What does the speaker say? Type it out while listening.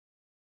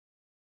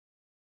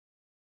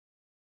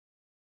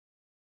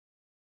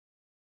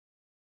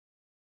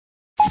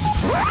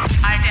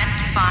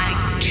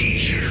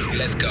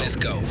Let's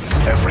go.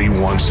 Every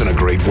once in a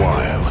great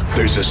while,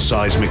 there's a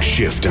seismic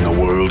shift in the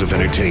world of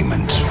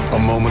entertainment. A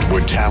moment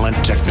where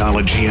talent,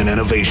 technology, and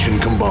innovation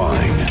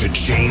combine to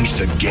change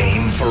the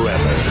game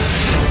forever.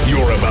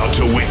 You're about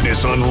to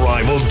witness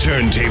unrivaled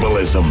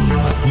turntablism,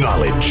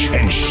 knowledge,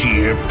 and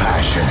sheer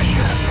passion.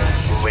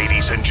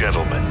 Ladies and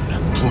gentlemen,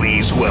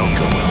 please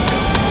welcome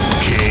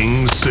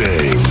King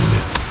Sing.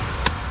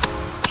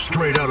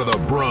 Straight out of the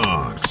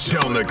Bronx,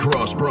 down the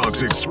Cross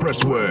Bronx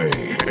Expressway,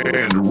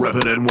 and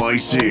reppin'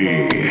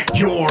 NYC.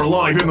 You're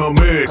live in the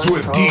mix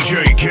with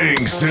DJ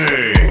King Sing.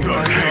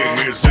 The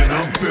King is in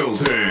the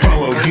building.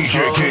 Follow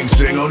DJ King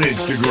Sing on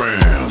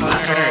Instagram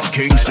at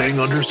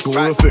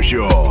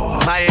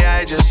KingSing_official. My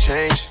AI just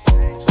changed.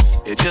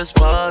 It just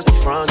buzzed the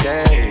front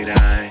gate.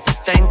 I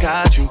thank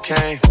God you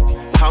came.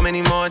 How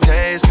many more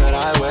days could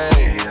I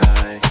wait?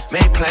 I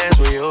make plans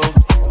with you,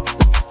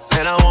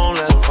 and I won't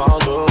let them fall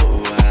through.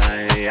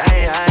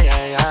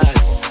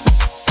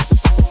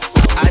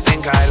 I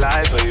think I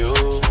lie for you.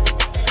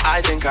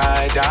 I think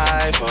I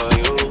die for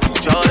you.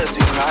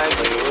 Jealousy cry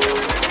for you.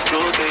 Do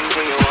things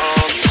when you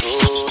want me to.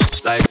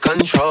 Like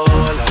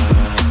controller,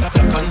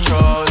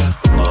 controller,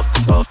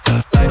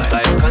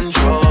 like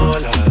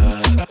controller,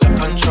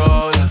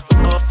 controller,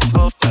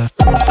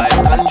 like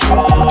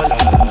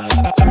controller,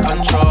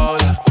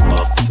 controller,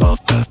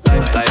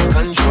 like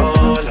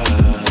controller,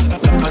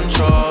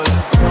 controller.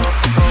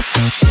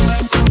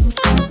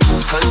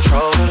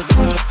 Control,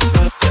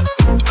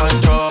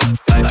 control,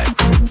 like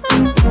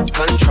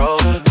control,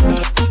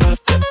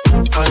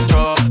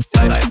 control,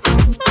 like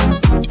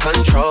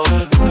control,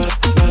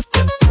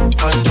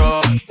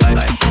 control,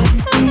 like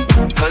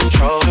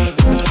control,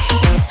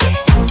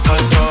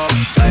 control,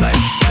 like.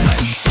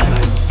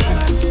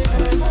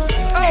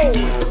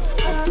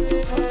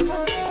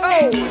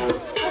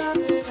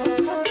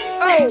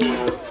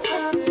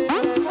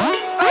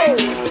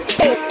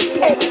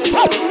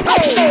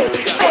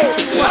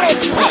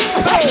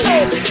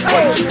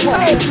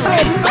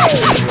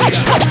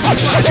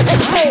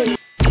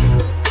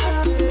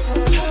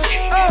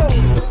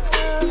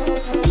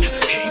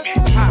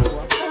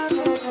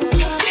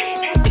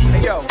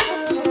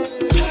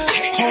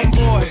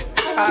 Homeboy,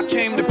 I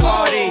came to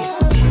party.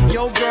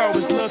 Your girl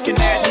was looking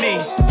at me.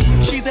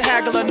 She's a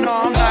haggler,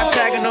 no, I'm not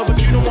tagging her,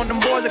 but you don't want them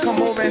boys to come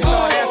over and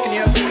start asking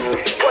you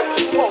what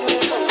you want to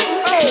do,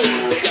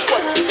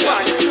 what you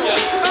trying to do,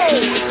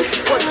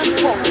 what you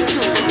want to do,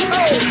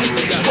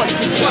 what you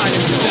trying to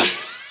do.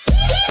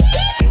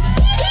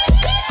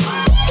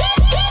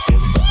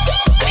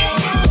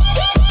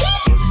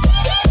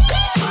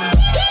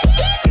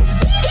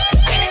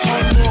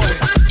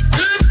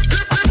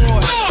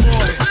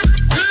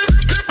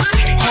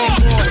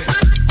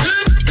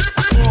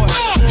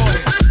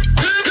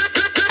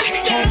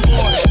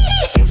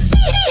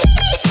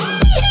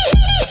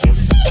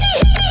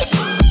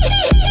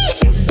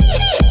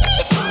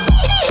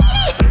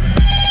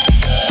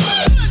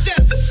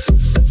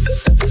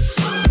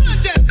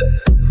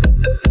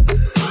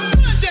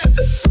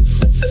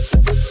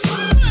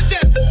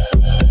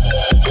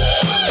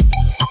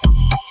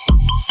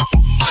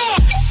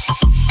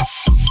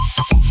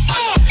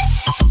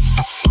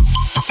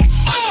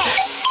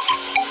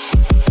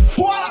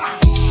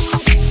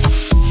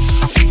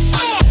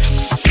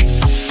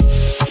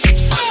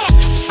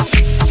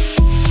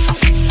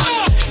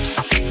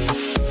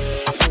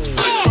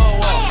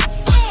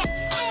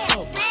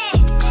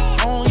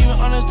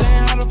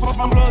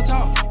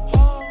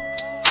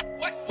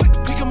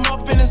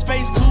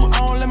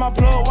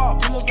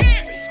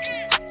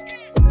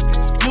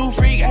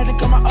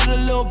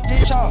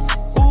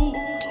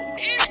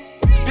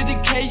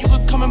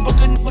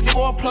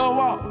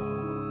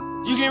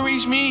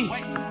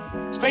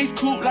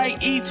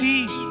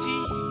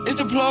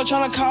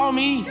 Tryna call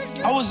me.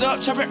 I was up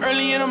chopping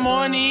early in the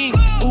morning.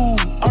 Ooh,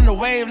 on the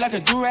wave like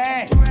a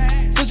durag.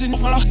 Pussy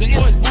from off the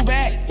boys, boo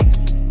back.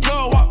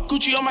 Plug walk,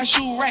 Gucci on my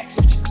shoe rack.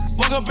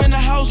 Woke up in the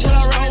house till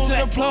I ran into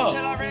the plug.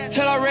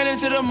 Till I ran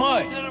into the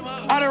mud.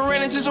 I done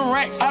ran into some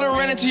racks. I done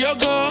ran into your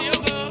girl.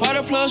 Why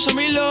the plug show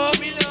me love?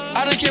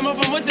 I done came up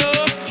from a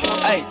dub.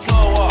 Ayy,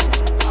 plug walk.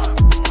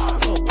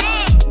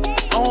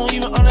 I don't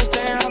even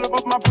understand how the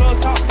fuck my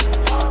plug talk.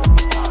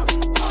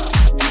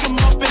 Pick him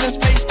up in a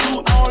space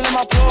coupe. I don't let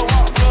my plug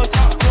walk.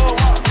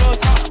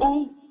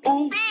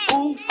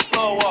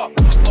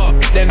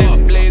 Dennis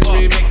Blaze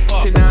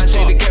remix, Tina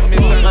Shade, the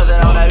chemist, and nothing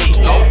on that beat.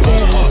 We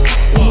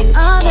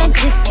all been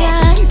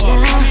together.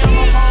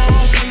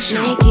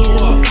 Like you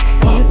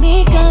want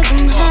me cause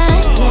I'm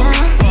hot now.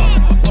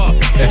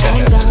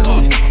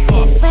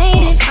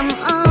 Faded, I'm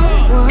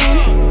on one.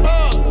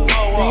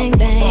 Bang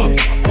bang,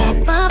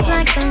 pop up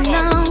like a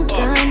long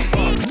gun.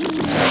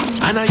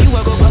 I know you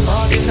a go pop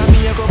off, yes, and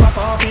me a go pop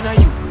off in a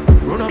you.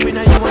 Run up in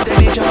a you and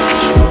tell each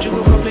other. Don't you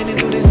go complaining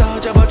to the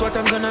sound about what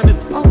I'm gonna do.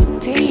 Oh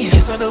damn.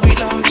 Yes, I know we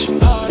launch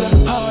harder,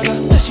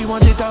 harder. Say she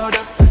want it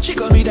harder. She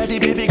call me daddy,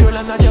 baby girl,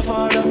 I'm not your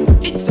father.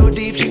 It's so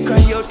deep, she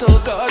cry out,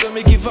 oh God.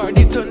 Me give her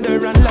the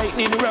thunder and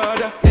lightning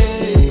rod.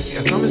 Hey,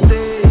 yes, no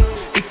mistake.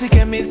 It's a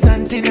chemist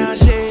and Tina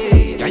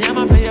Shade. I am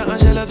a player,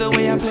 Angela, the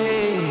way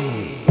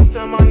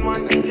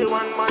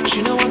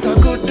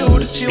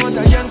she want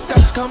a youngster.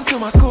 Come to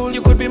my school,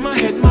 you could be my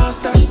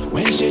headmaster.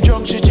 When she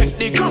drunk, she check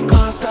the gun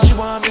caster. She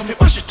want me to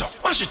mash it up,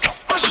 mash it up,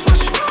 mash it up.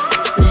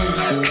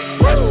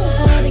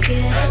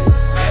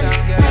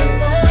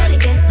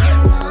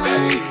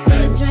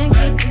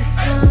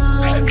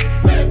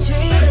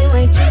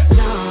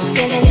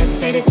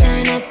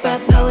 Turn up,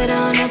 pull it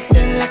on up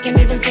till I can't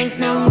even think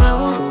no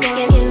more.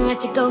 Get ready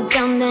to go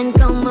dumb, then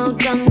go more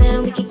dumb,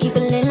 then we can keep it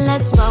lit.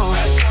 Let's roll.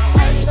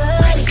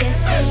 Let's get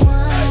to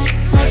one.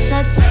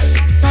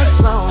 Let's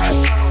roll.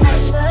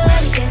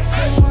 Let's get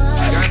to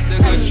one. Got the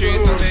good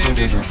trees, so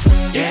baby.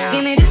 Just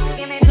give me the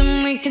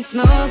and we can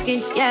smoke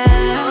it,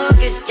 yeah.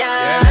 Smoke it,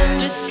 yeah.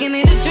 Just give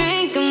me the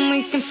drink and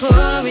we can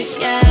pour it,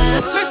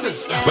 yeah. Listen,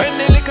 when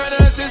they lick on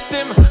her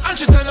system and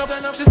she turn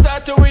up, she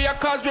start to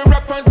react cause we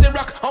rap and say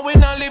rock. And we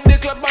not leave the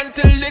club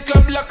until the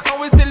club lock.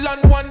 And we still on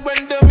one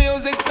when the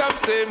music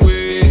stops, same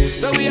way.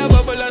 So we a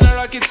bubble and a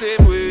rock it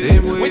same way.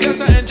 We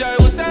just enjoy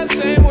ourselves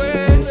same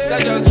way. So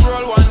just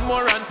roll one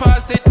more and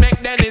pass it,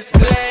 make Dennis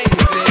play it.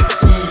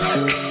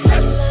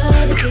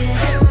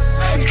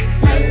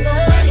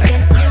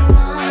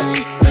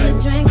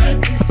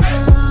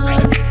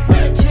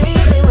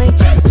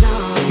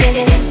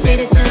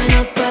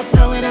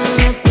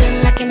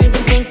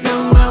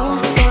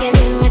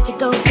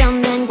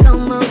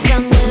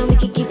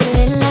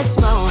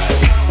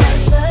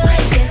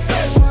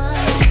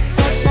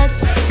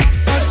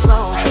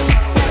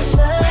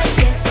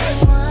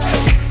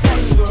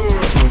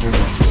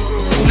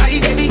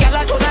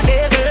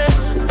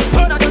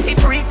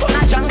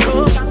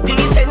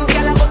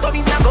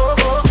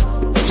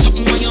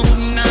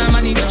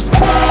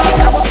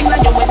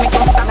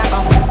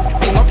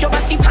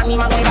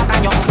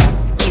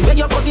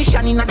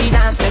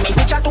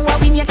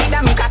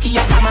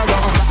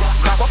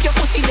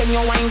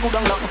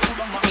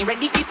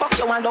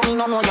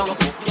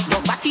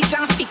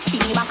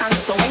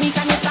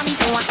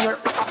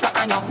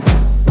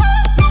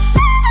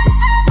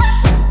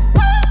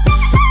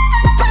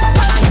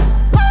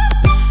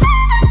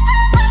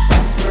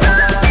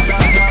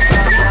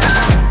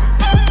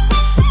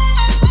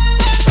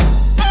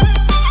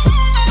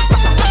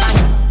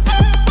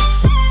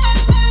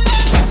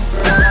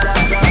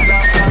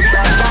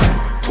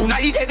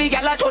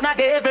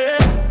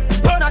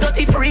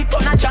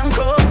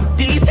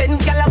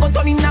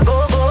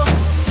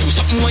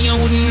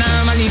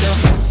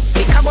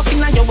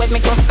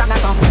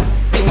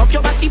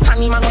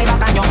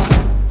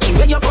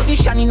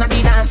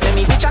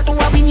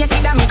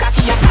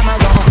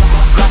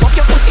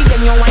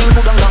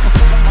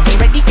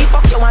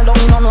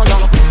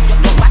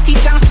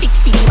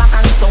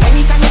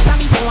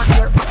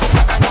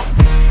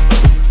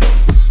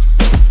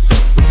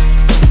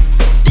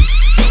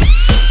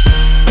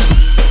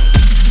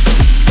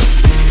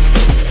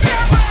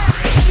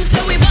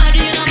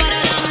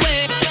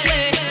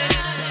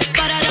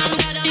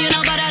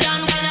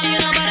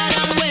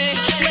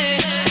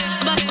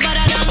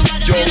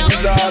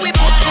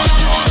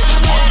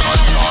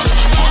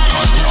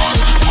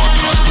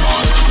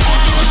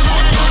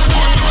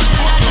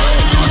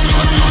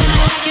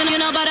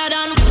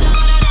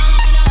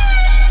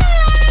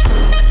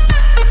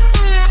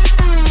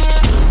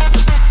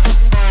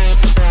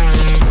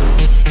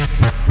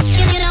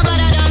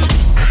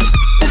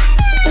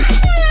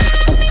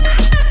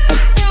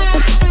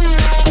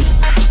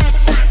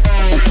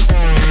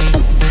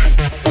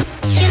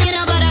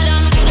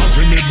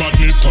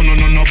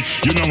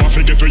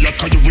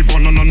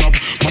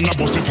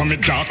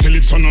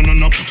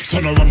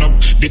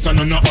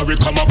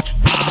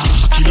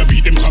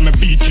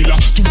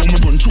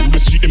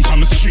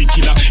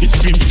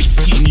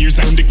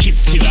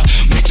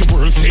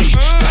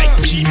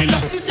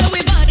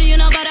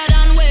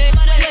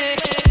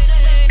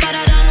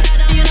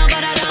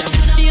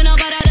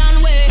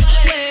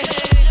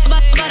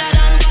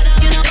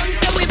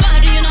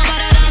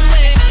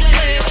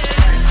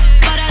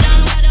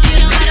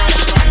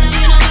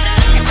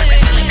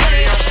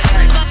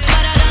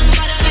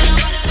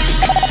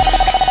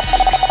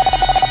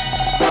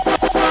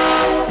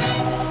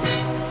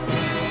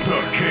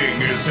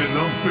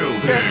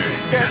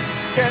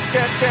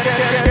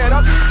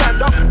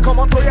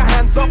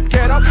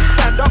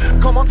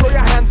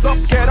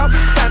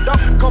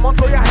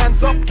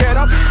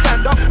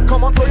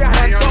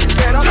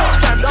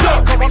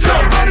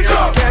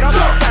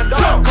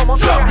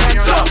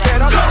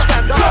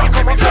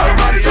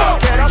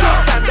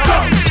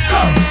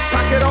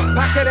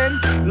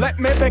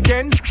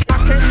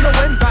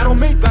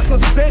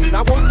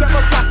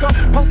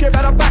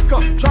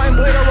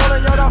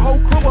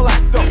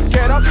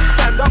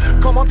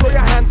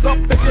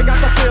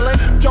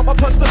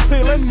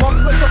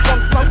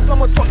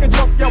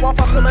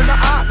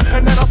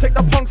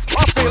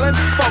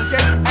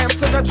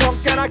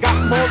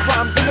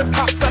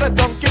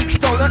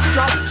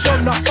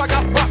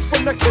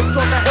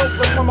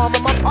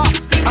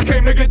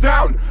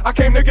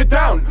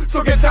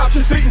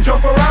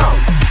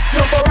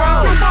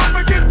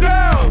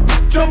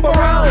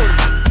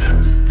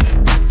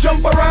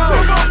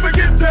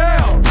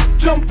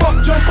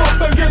 Jump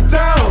up and get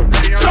down.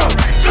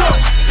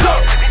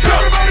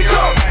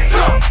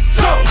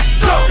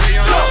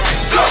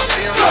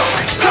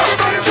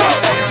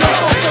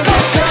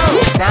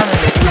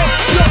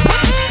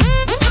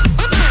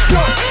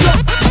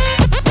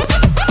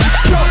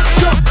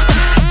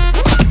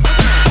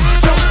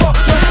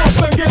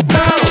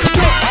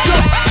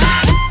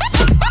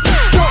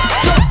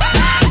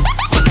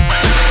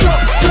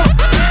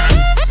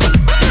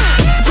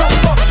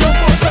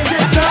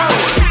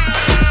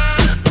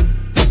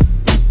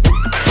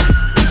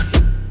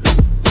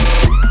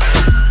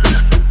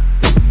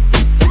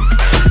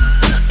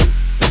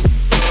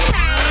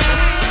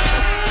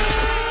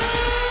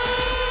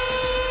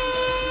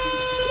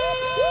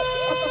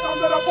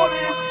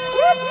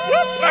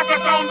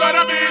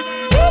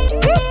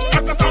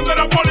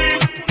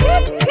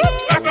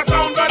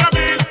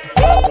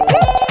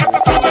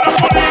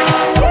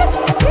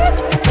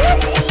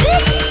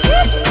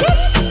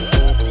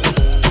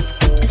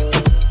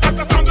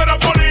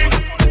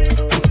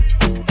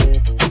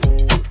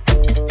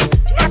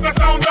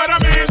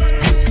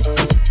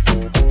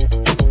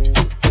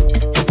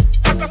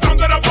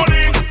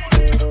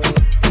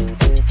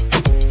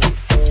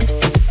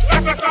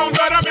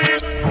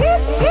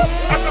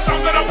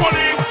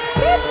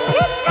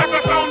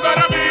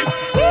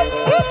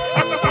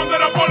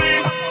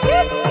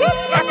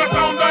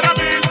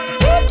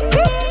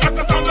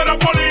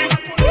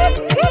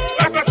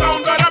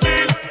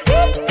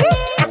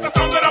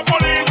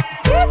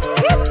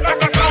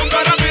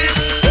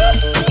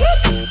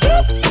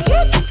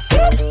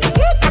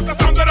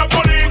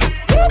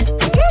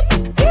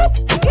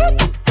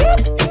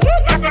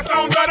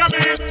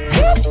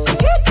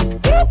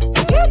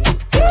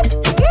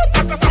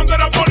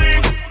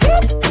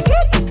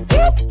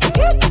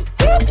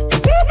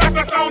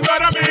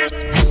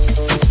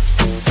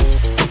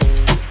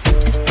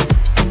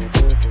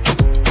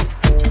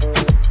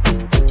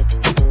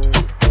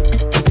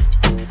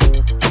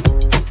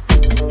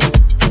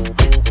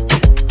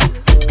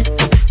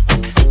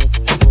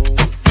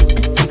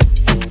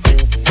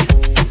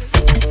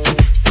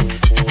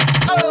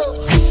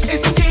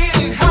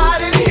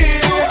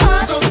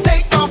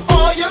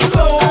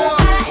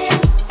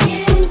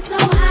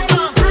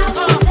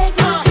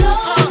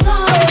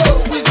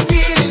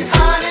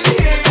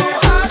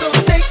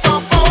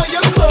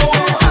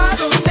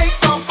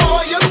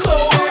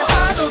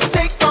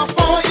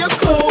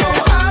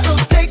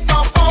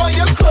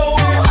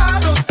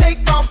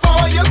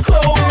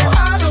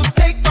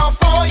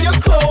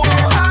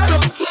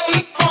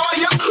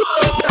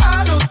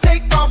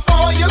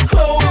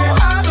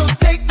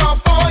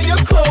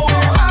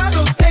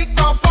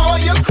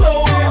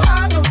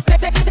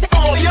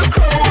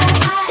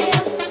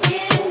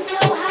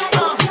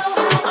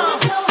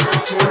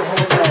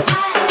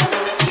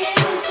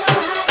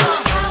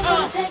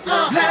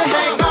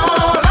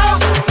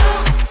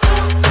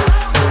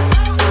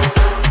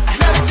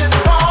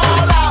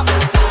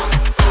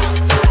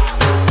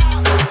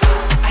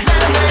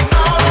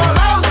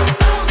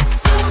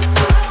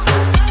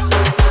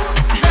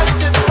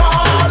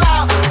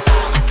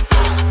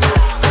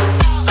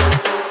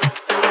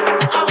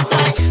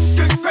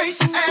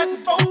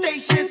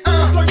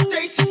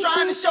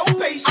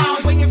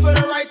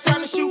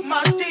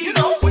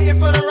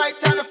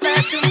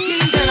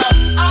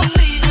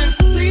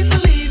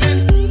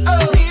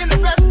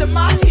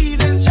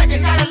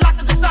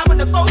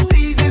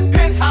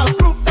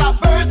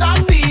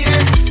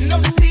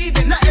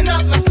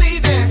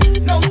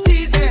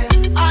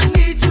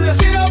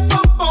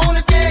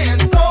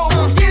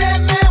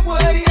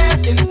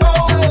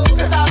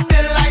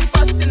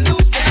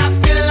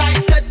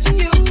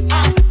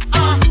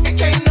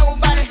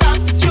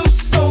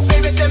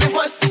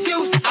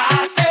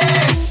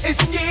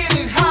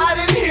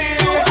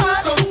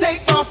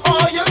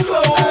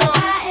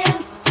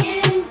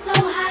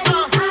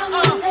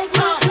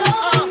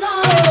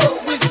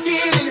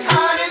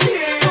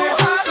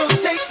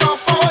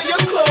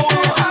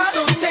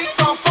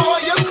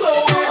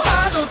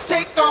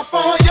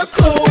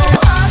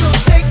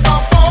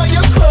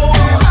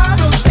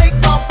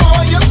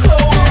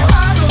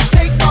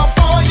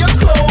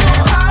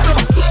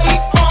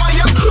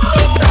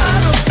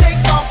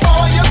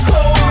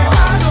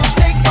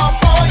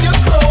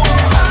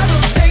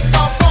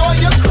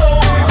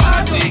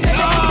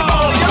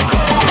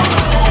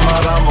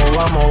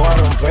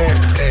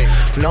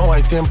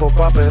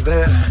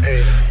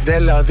 De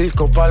la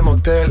disco pa'l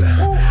motel,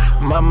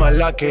 más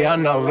mala que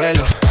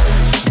Annabelle.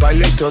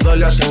 Baila y todos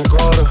le hacen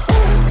coro,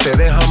 te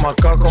deja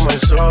marcado como el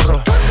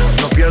zorro.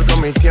 No pierdo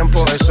mi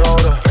tiempo, es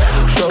oro,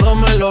 todo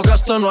me lo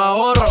gasto, no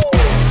ahorro.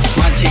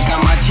 Más chica,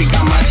 más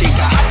chica, más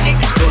chica.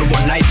 Turbo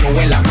Nitro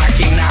en la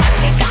máquina,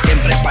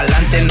 siempre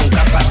pa'lante,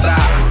 nunca para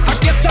atrás.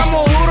 Aquí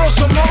estamos duros,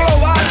 somos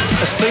global.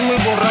 Estoy muy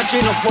borracho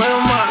y no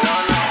puedo más,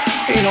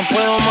 y no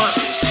puedo más.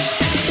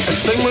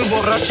 Estoy muy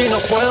borracho y no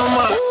puedo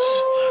más,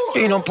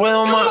 y no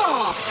puedo más.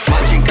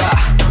 Más chica,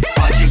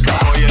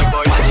 oye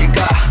voy. Más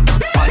chica,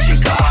 más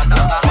chica,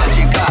 más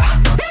chica,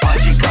 más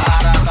chica,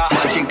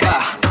 más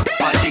chica,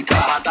 más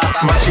chica,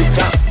 más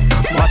chica,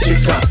 más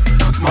chica,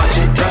 más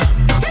chica,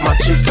 más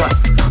chica,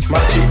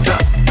 más chica,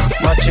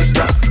 más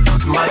chica,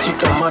 más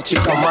chica, más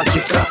chica, más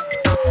chica.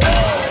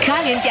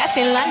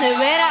 Calienteaste en la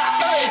nevera,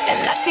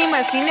 en la cima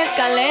sin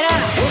escalera.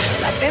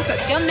 La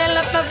sensación de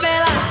la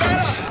favela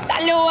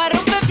salió a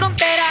romper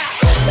frontera.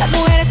 Las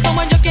mujeres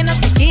como yo que no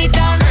se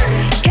quitan,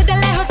 que de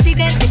lejos se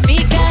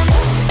identifican,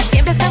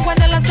 siempre están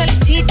cuando las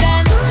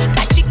solicitan.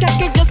 La chica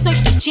que yo soy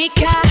tu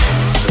chica.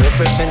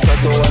 Representa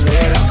tu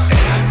bandera,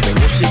 mi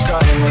música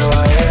en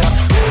nueva era.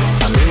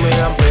 A mí me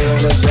dan play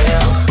donde sea,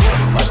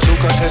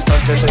 machuca que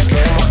estás que te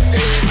quema.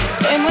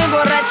 Estoy muy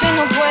borracha y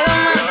no puedo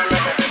más,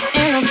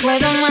 y no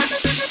puedo más.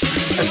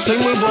 Estoy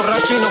muy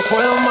borracho y no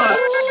puedo más,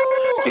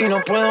 y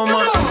no puedo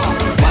más.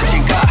 Más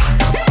chica,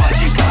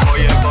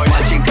 oye voy.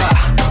 Más chica,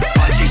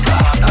 más chica,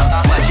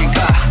 más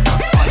chica,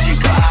 más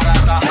chica,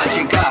 más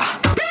chica,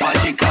 más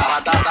chica,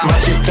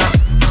 más chica,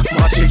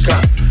 más chica,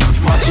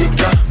 más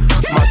chica,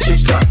 más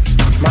chica,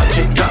 más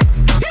chica,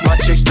 más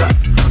chica,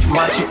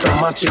 más chica,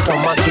 más chica,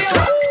 más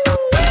chica.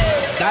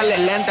 Dale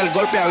lenta, el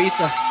golpe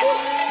avisa.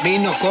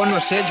 Vino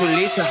conocer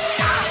Julissa.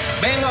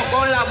 Vengo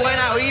con la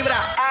buena vibra,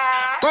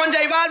 con J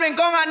Balvin,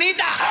 con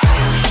Anita.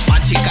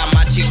 Más chica,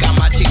 más chica,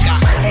 más chica.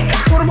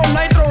 Turbo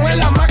Nitro en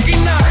la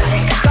máquina,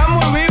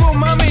 estamos vivos,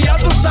 mami, ya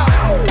tú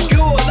sabes. ¿Qué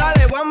hubo?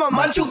 Dale, vamos a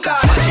machucar.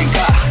 Más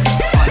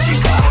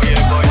chica, oye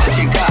voy. Más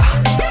chica,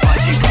 más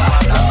chica,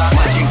 más chica,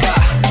 más chica,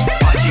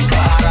 más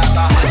chica,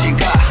 más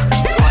chica,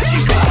 más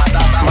chica,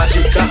 más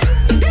chica,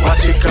 más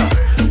chica,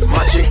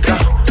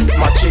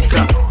 más chica,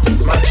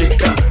 más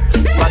chica,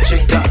 más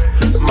chica,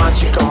 más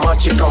chica, más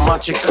chica, más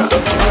chica.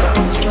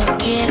 Yo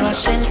quiero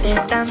hacerte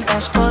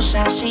tantas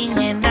cosas sin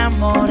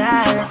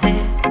enamorarte.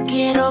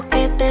 Quiero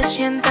que te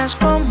sientas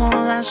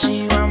cómoda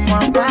si vamos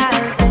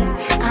aparte.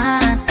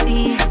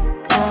 Así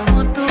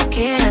como tú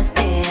quieras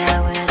te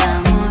hago el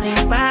amor.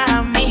 Y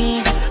para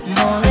mí,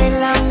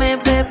 modélame,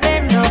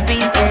 bebé, no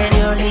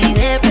interior y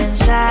de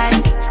pensar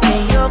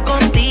que yo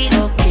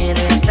contigo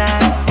quiero estar.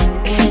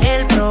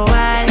 Querer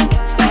probar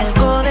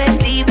algo de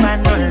ti para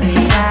no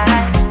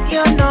olvidar.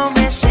 Yo no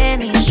me sé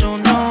ni su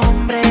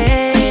nombre,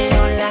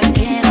 pero la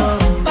quiero.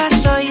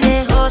 Paso y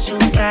dejo su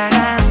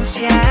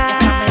fragancia. Ya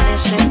me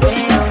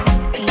desespero.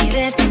 Y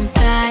de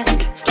pensar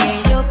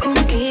que yo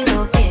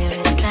contigo quiero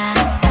estar.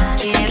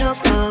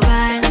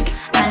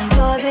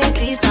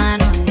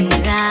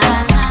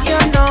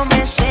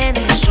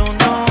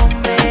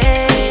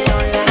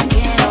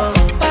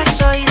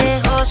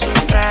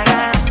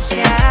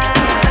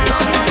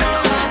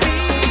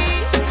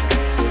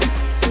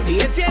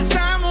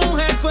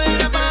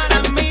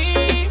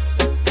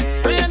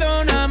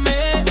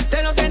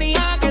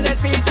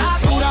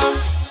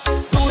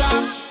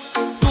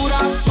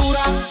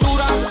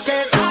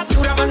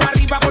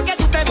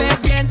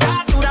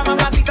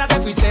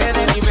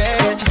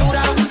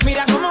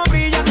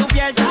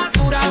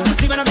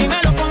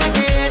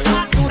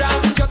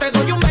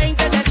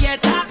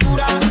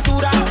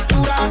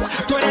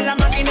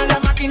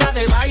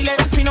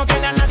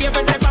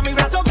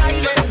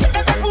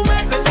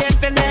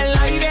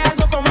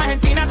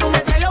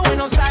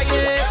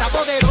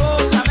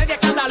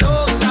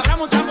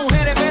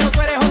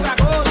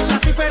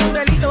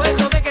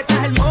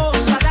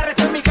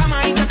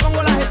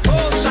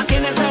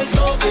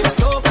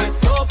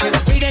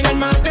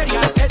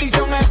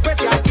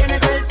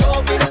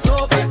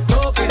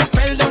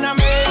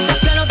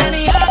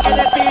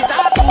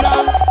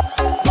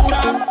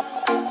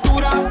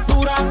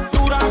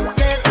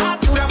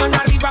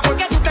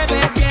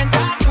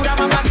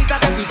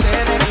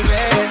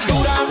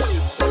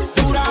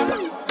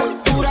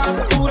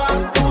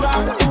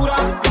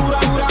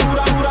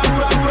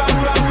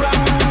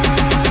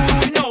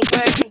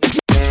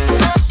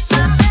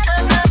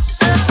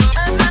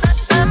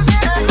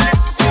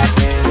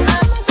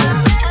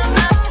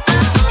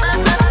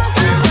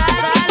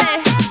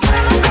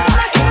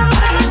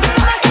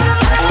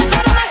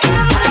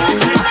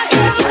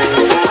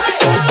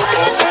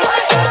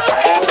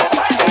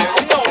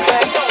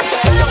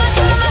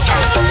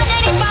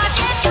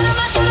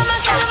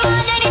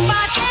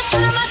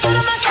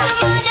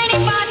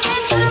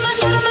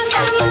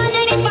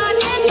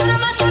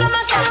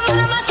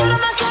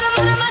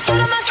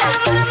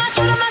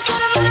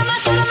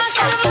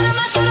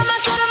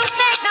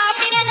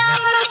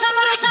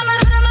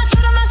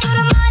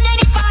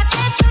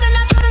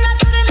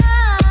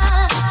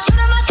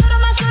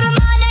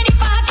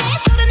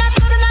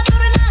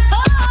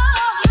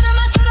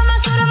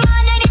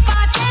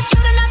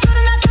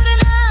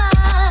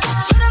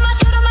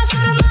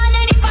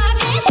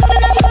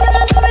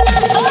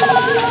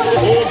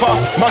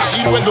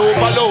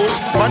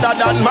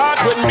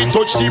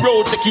 touch the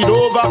road, take it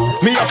over.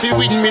 Me have to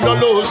win, me no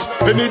lose.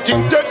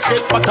 Anything takes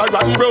it, butter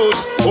and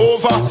bros.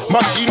 Over,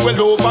 machine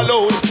well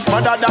overload.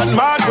 Madder than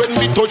mad when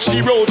we touch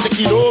the road, take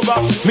it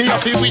over. Me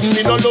have to win,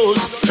 me no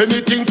lose.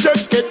 Anything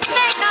takes it.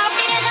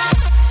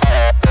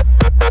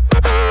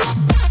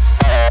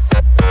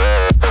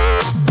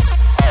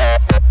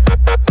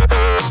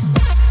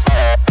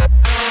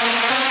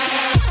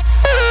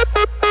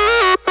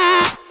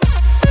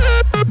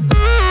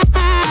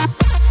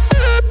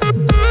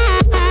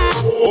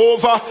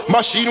 Over,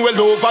 machine will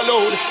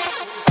overload.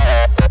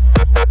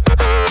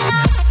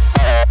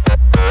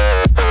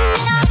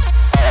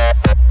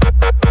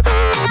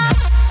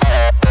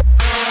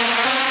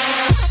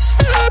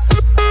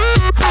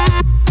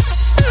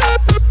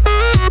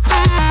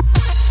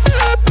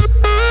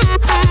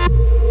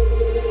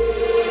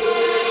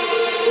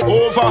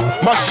 Over,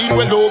 machine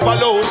will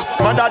overload.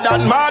 Madder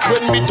than mad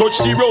when me touch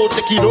the road,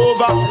 take it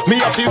over. Me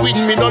have to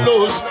win, me no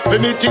lose.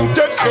 Anything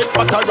test it,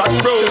 butter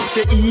and bros.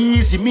 Say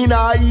easy, me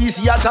nah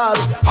easy at all.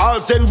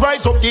 I'll send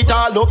rise up the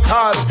tall up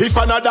tall. If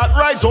another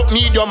rise up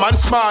medium and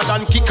small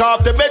and kick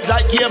off the bed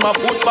like game of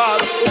football.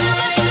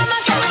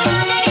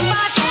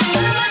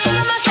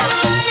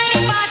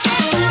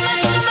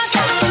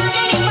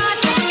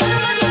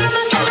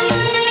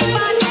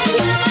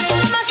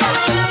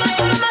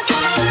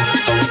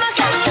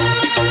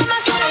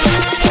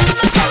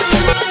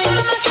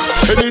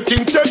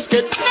 Anything test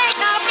it.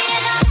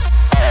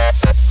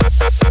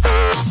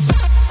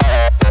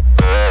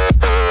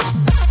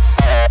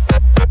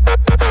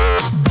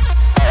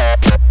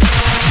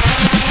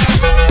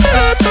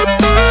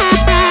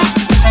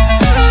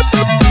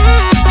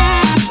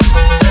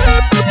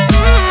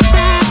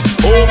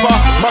 Over,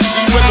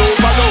 machine will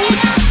overload.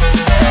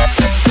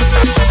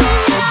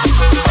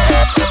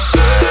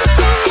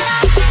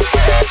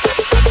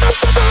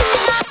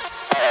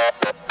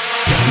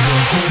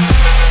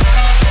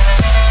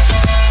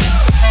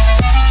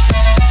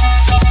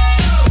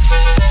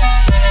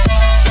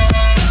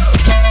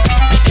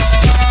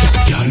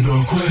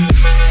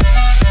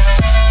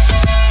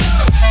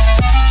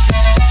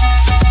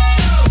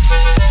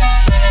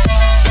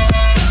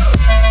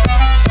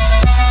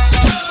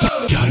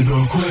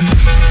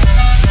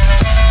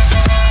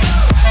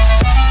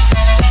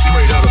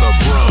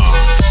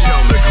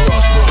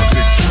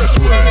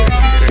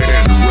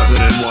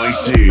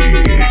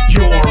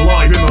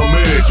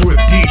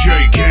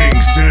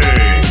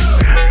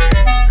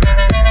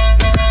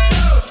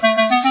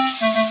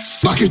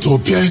 It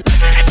up, yeah.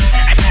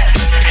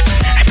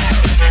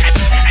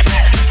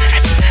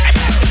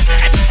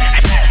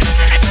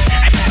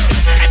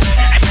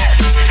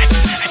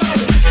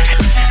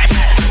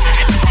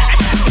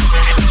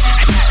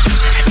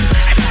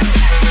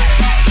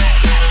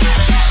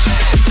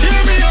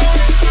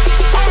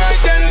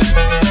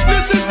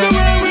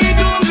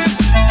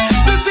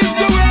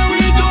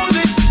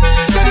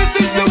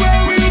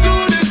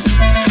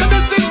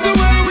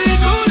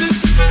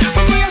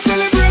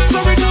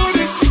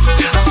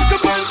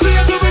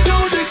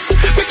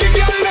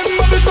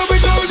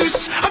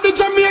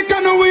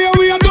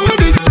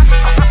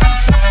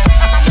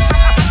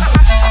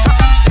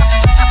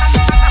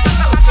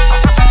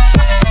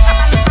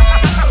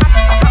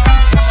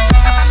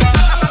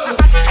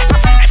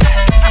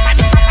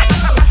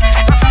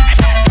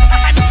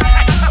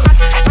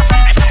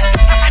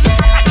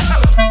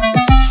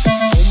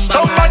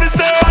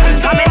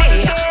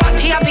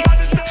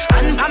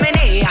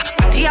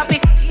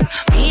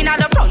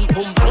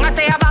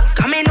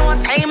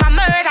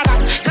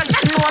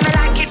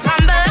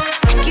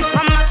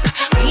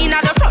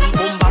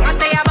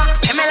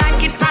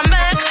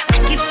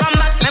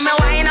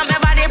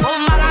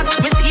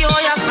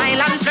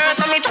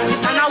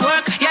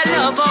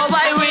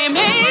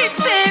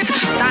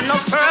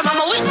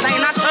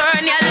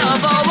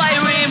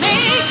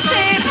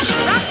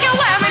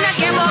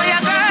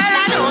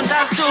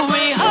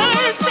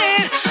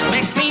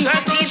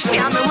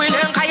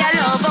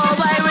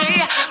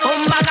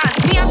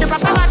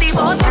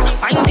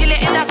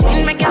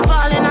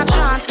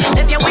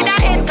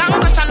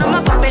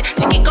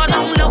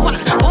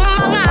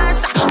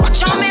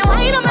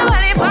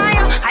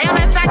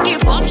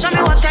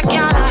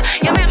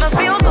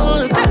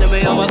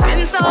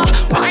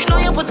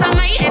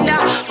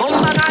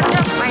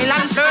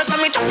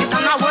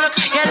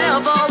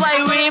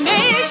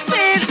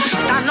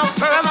 Stand up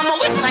firm, I'm a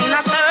wit sign,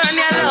 I turn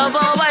your love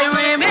over.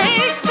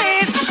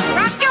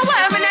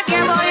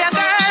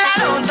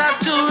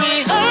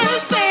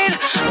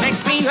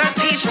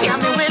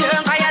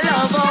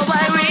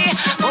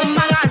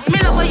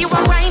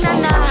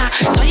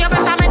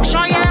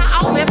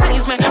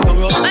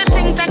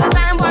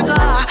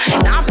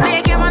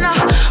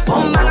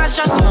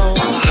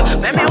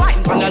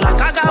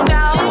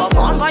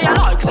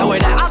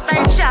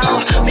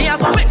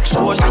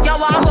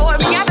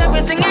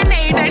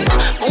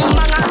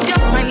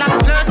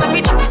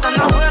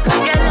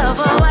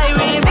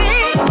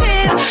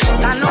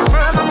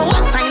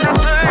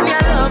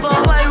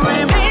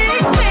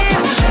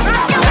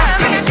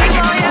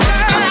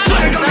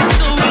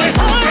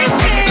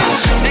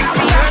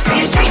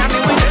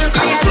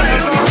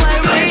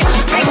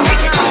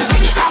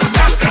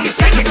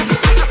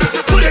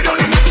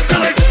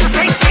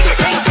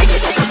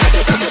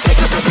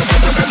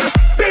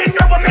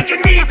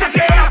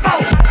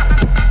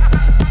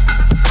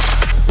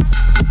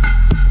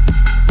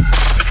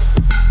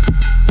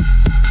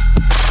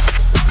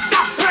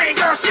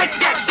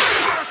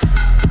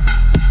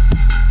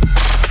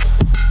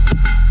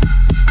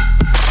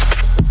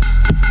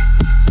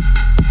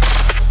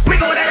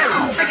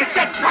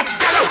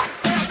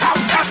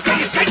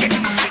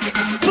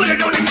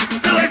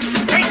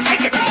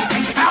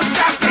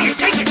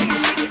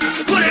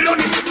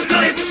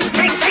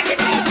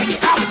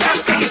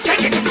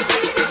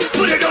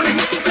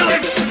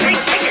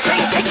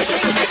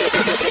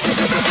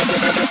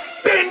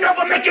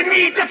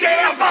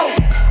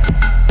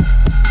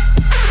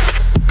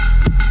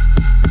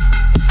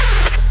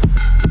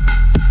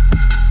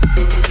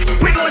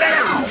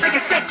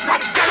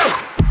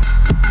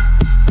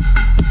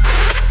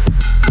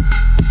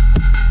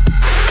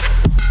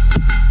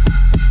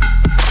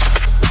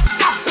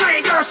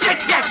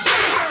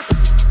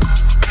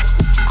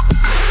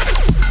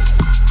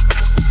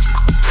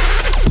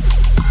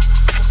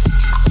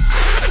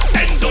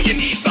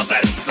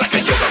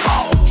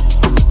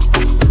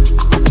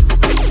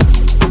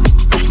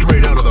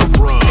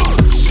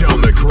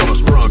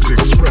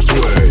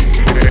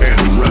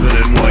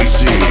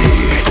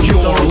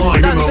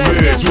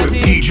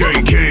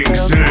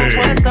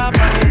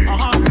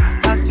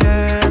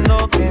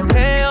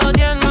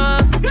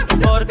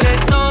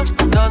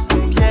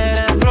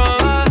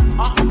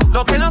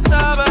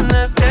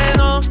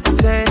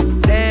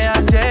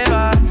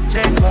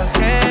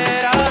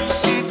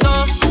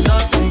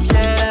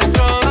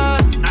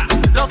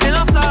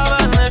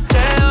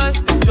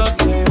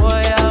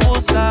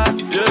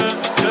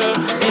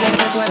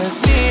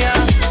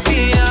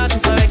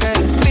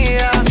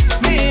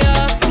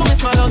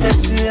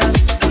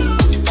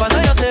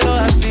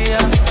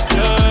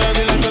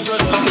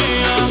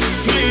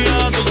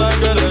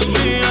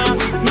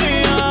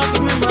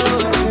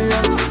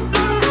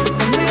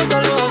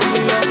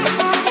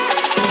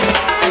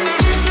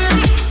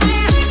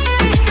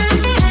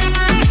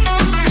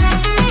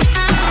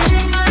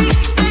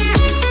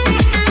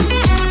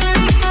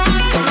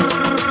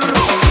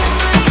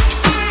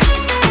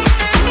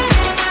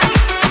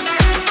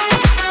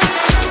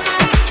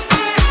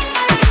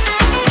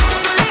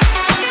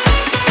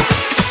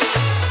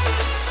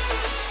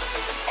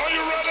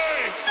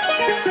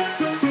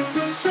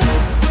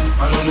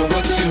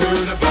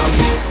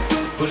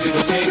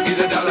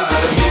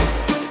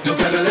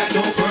 Cadillac,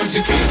 no perms,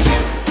 you can't see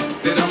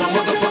that I'm a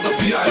motherfucker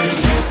VIP.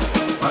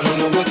 I don't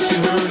know what you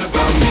heard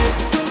about me,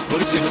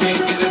 but you can't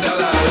get a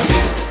dollar out of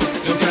me.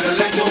 No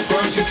Cadillac, no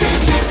perms, you can't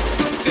see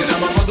that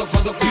I'm a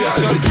motherfucker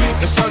VIP.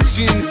 That's all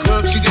she in the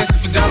club, she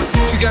dancing for dollars.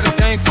 She got a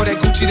thing for that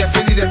Gucci, that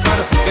Fendi, that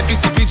Prada, that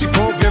BCBG,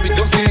 Burberry,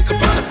 Dolce and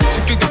Gabbana. She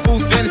feed the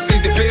fools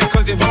fantasies, they pay her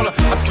cause they roll her.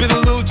 I spit a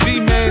little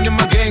G, man, and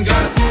my gang got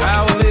her. An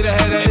hour later,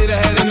 had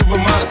a new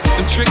Ramada.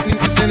 Them trick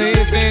niggas in the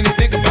ear saying they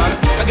think about it.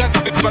 I got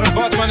the bitch by the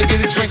bar trying to get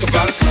a drink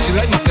about it. She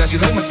like my style, she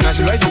like my smile,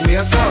 she like the way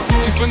I talk.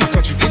 She from the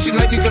country, think she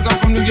like me cause I'm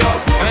from New York.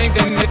 I ain't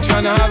that nigga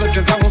trying to holler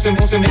cause I want some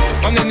hit.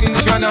 I'm that nigga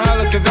trying to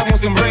holler cause I want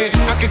some bread.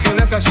 I could care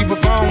less how she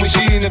perform when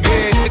she in the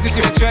bed. Hit this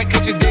shit a track,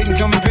 catch a date and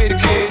come and pay the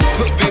kid.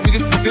 Look baby,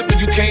 this is simple,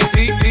 you can't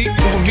see deep.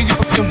 With me, you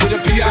fucking with a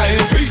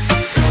P-I-M-P.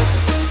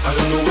 I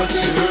don't know what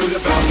you heard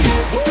about me,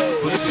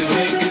 but if you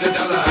can't get a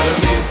dollar out of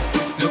me,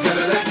 no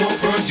Cadillac, no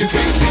perms, you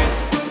can't see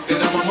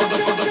that I'm a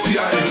motherfucker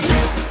VIP.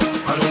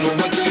 I don't know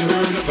what you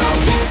heard about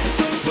me,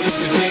 but if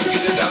you can't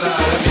get a dollar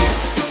out of me,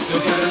 no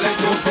Cadillac,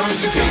 no perms,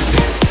 you can't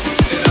see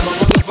that I'm a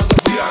motherfucker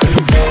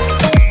VIP.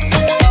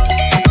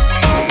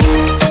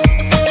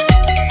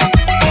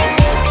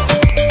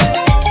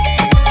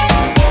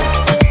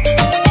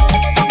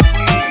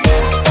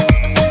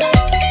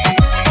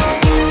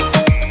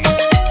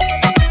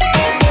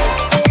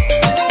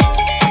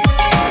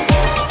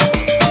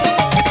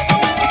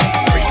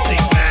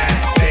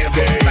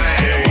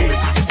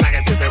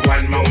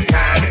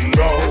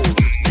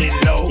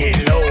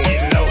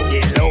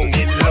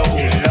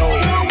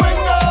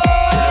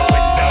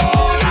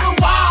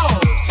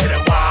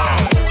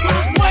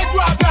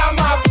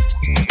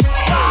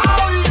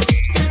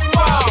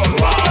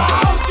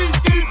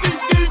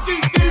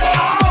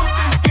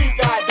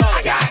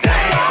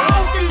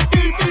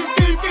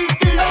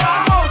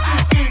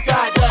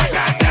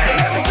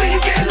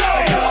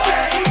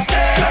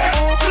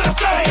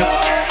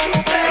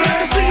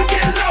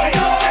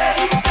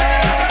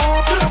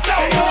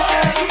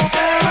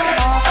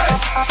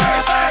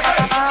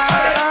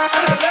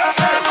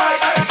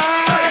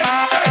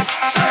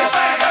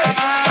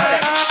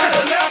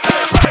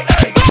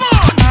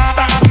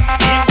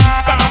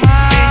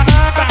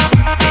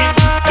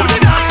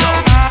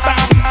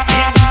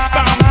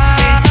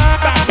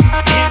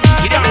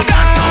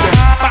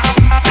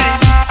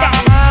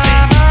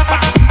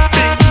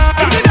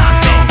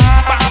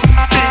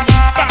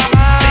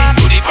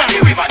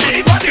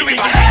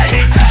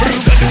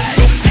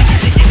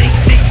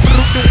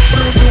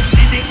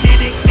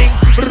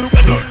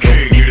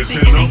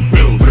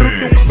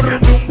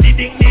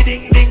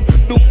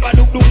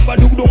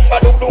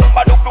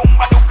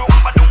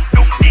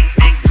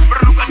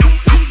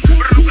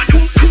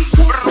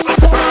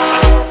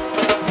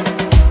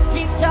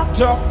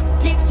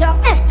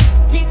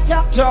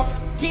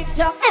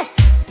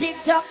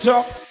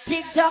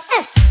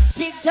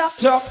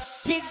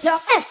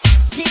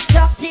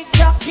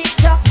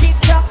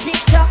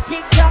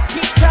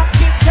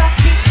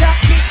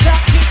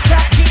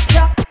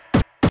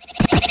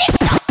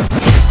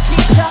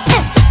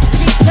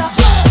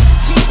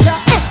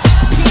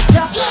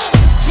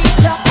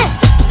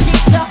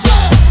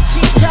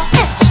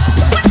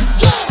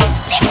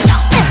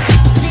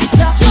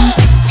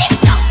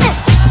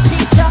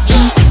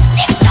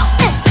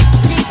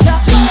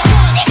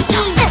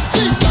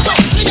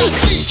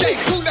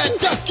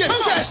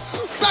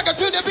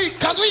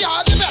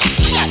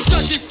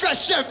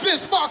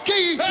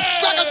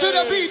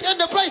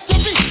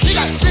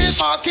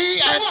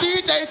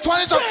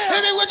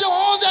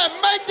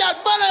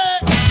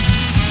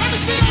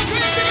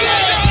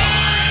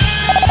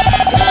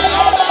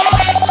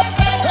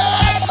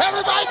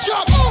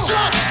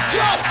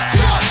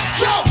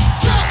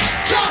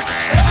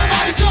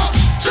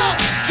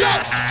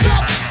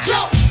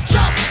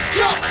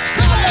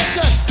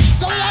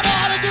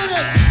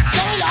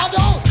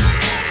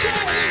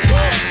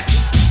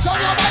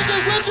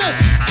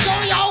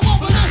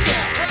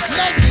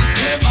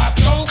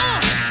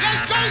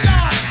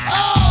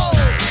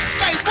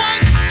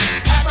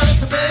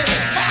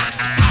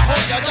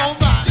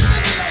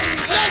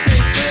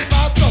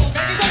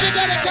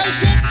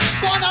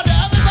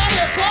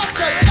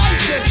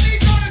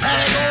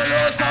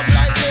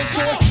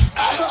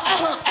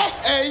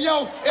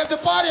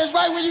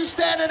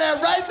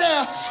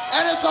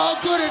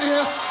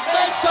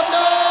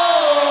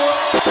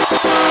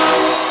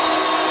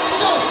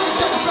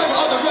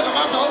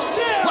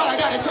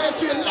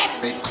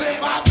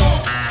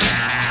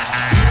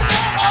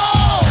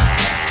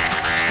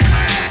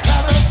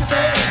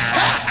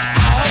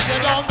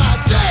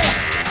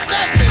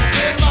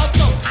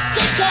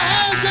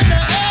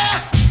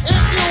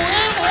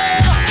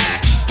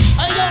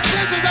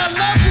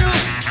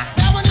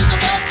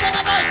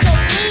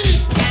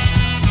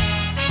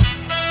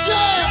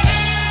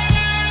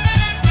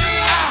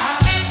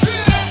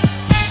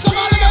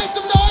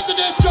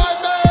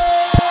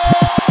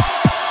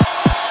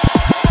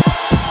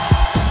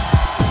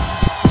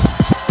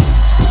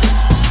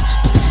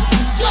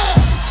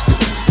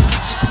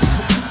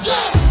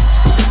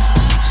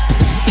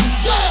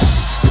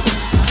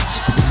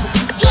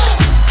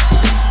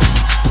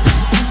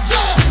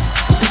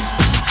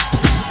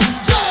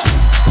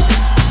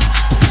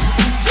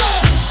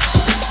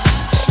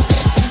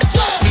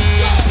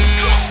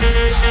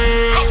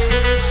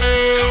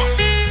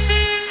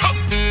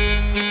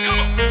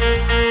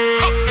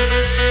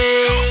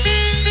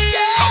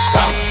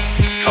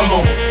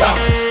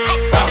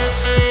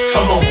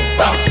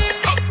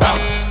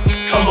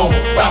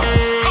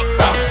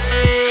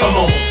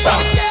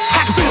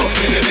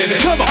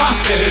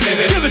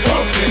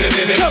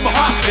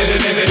 Give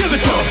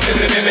it to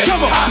me.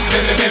 Come on.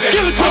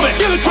 Give it to me.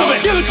 Give it to me.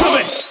 Give it to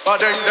me.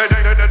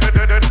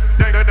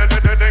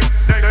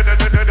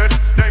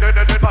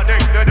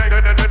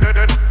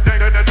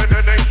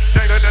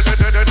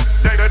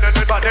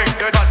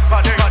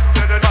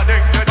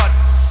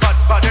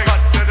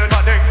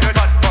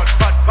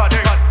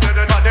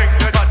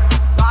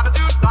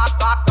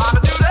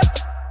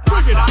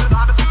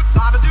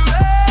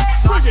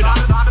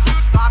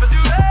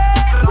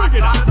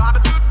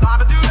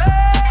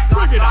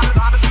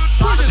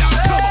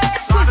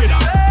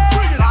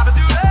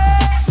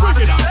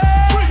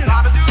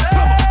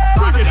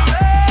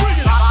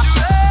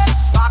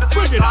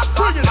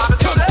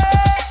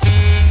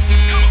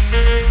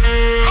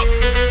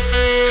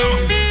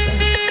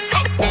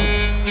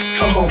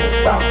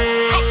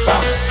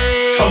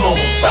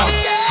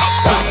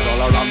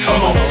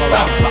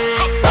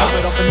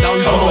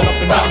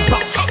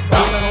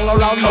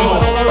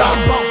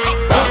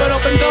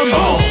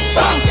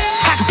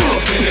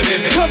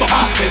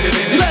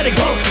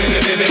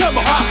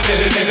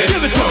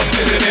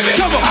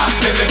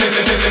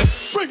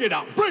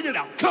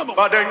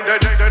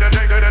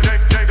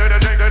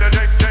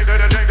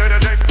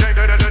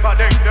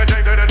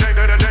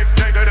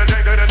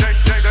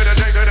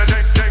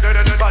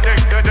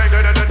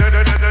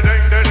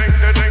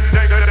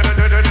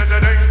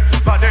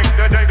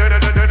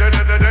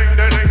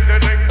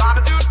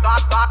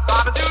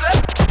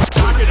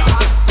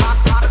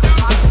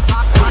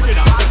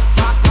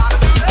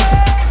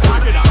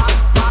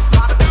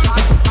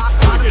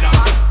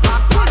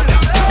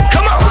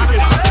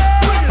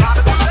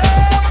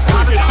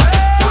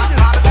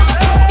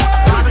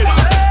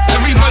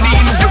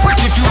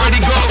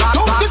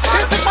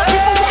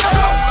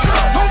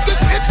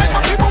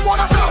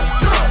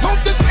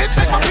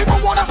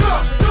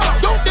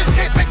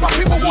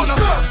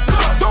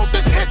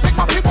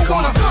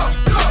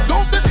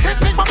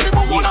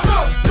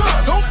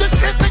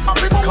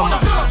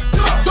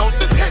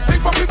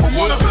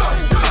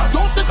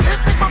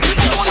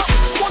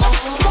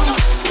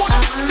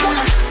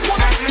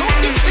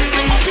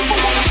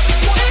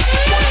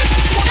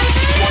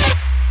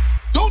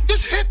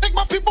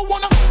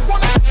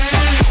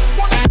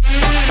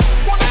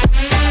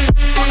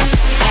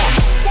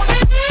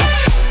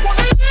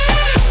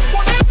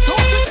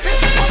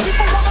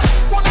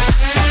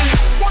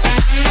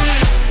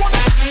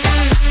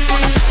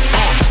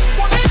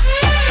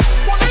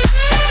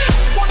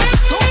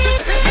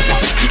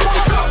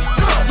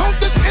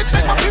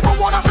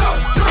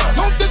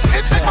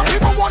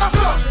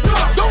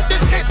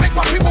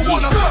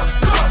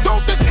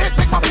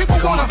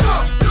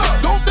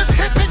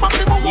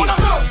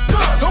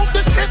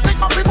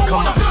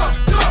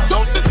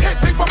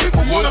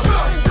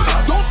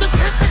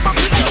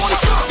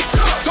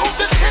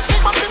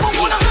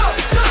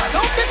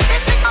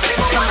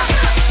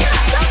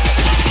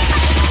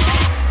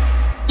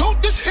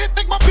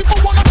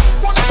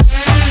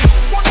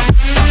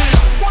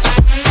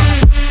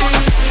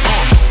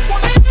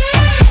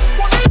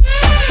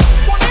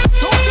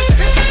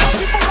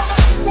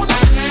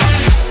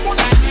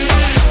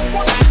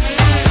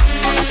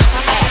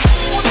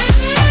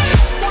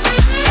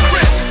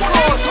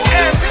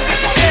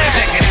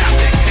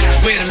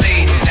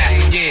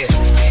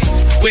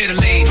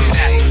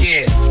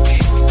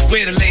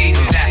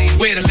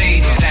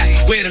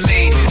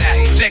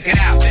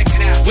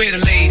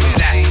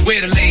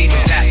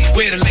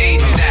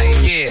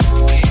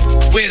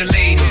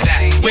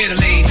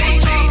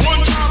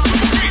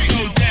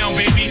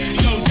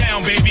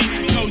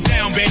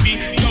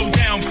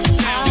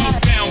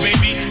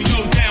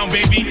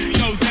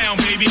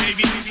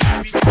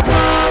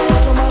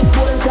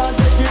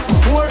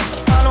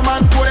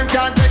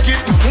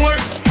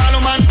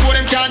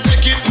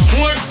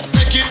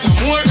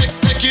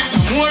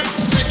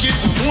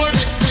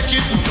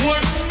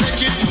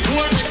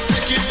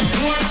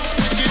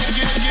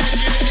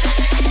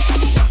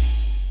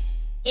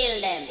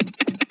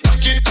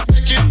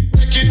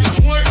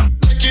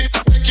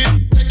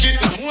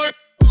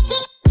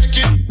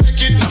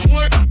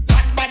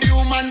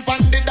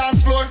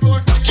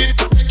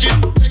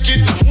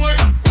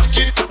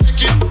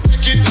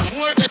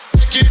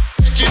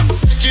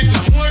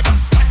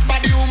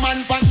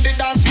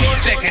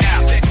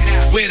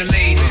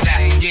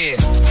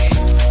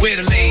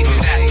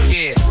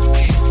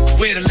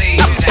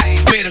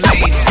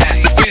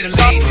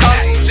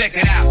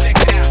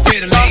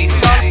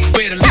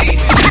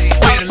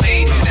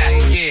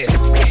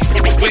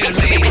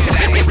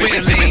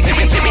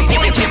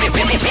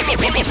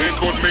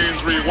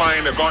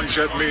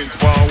 Gunshot means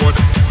forward.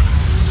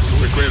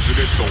 Requested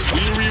it, so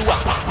we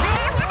rewind.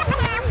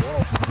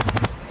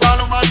 All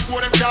man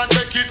for them can't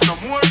take it no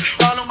more.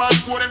 All man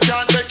for them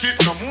can't take it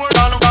no more.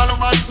 All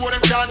man for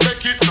them can't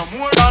take it no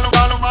more. All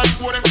man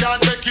for them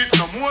can't take it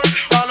no more.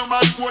 All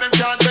man for them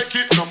can't take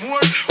it no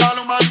more.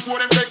 All man for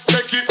them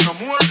take it no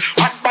more.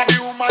 Hot body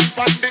woman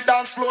on the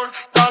dance floor.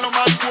 All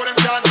man for them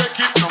can't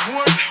take it no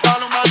more.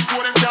 All man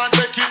for them can't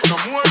take it no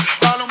more.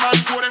 All man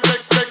for them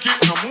take it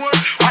no more.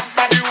 Hot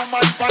body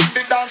woman on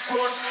the dance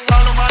floor.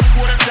 All man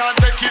for them can't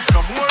take it.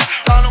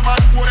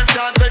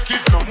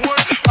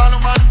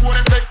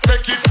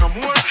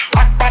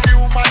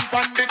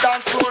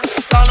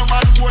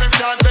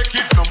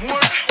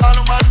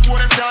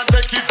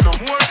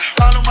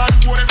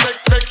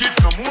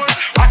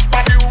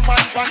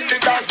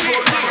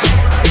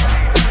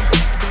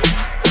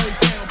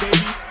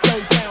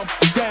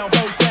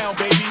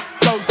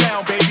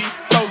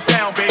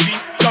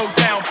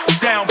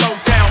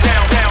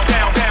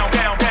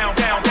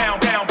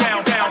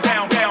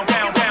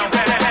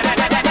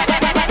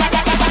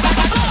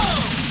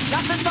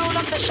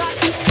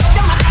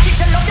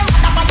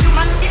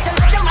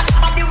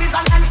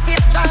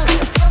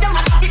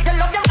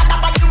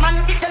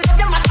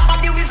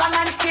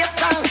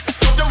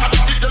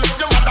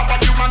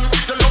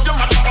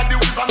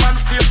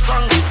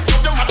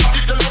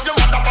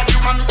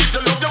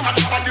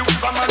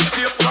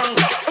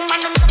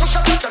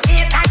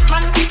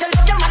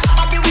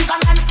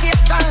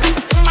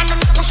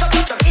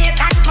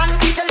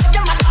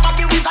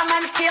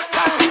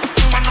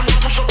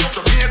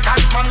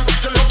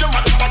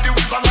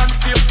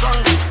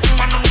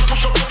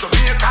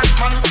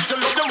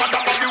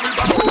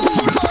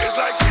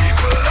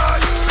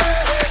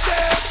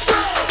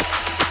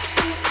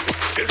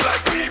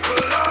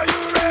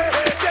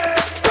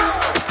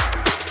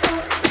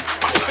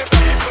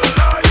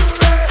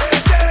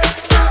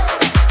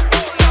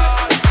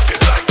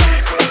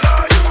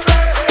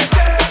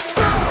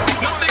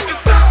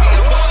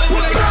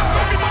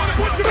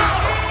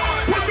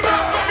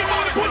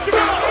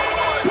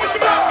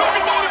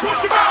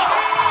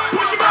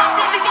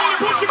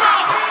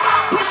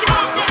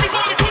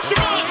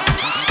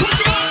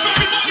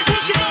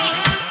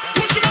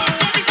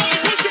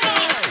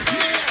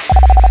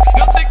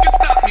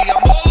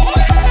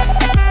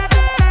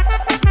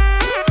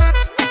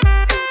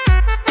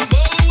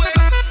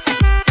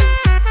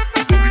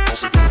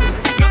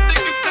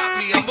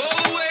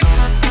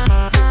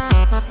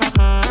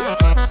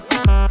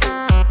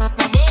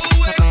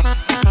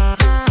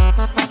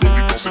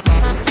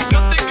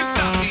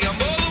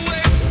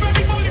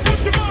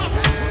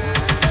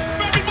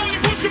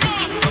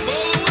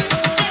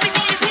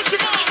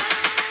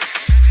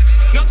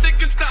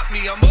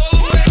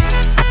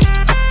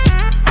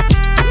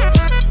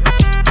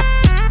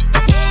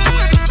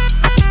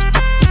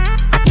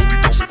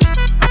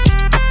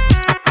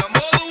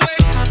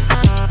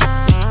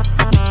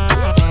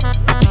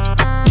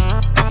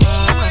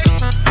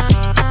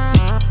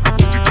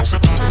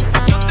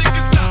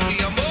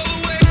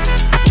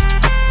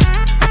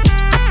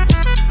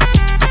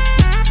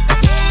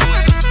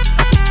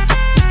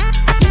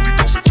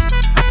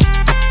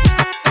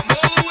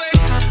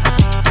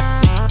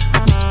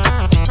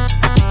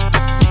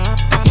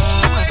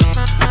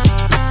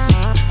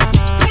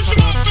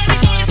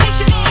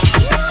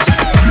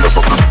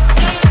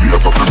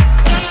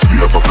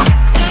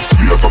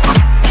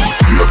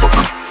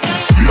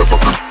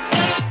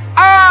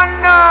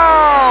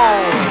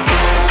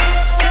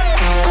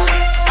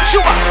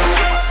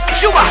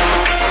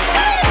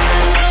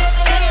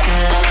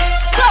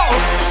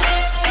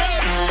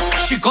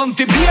 She come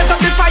to blaze up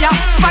the fire,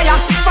 fire,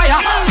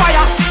 fire,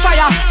 fire,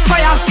 fire,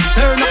 fire.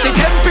 Turn up the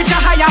temperature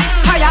higher,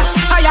 higher,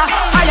 higher,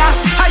 higher,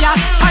 higher,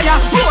 higher.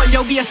 Roll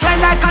your waistline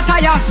like a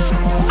tire.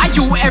 Are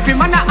you every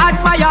man I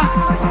admire?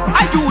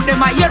 Are you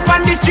them I hear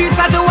on the streets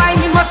as a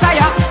whining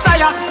messiah,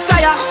 sire,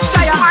 sire,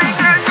 sire.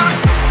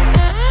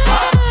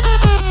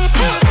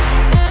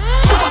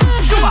 Shuba,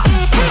 shuba.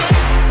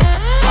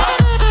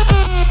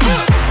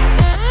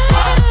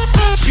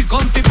 She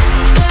come to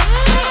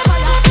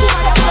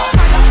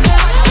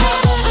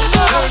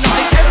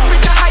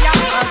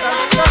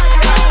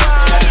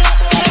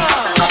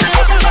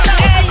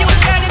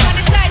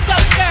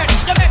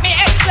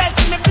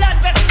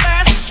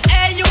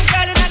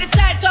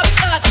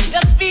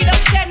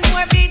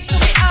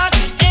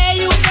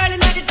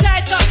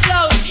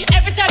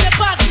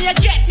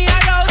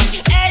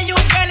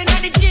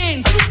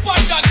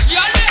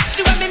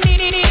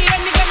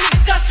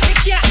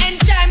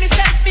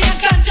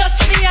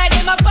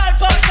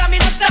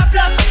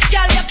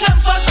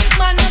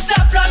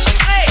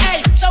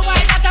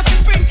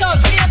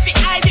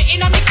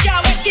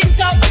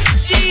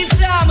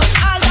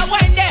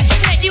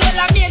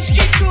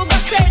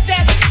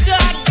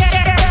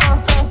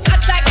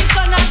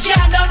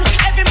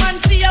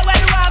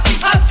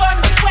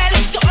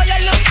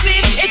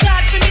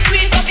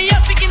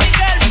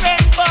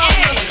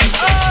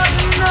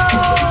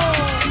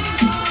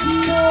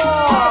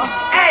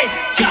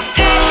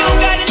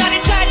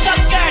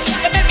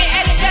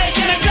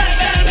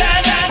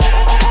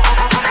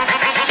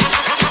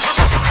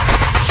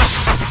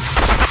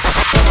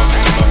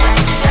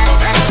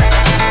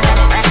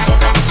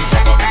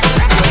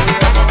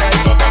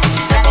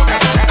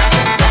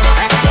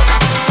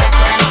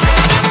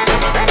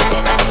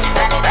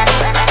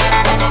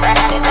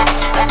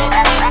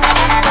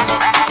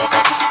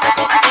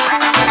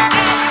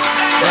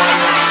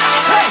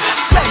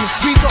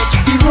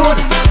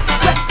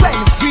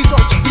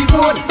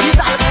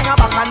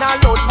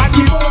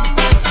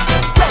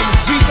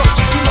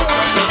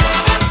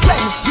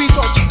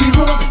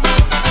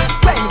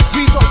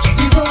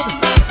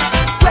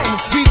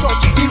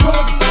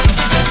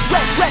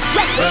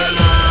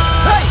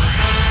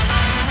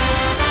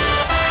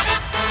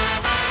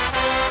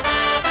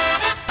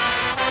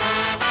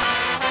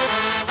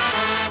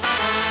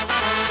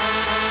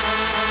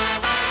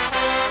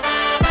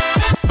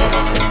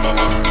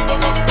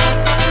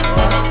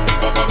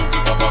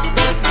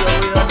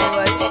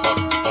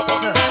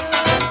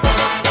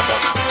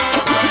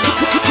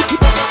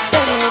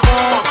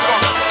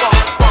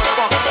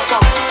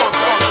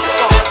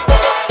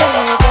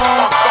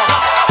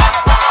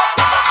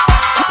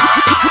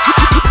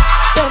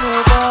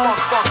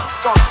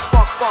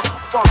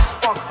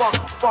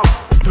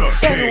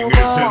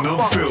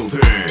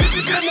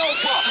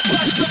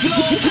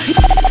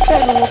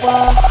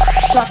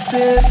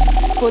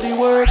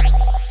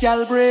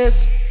Gal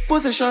brace,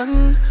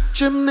 position,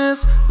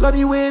 gymnast. Love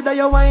the way that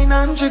you whine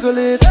and jiggle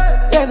it.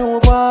 Bend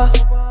over,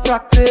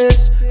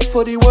 practice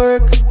for the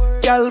work.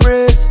 Gal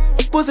brace,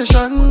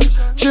 position,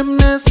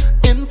 gymnast.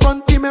 In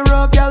front the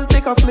mirror, gal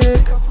take a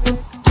flick.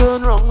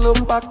 Turn round,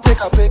 look back,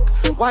 take a pic.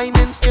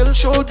 Whining skill,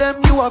 show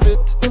them you have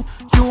it.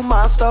 You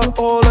master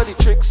all of the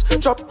tricks.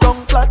 Drop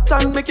down flat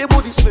and make your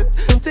body split.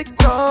 Tick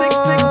tock, tick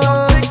tick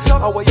tock, tick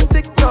tock. How are you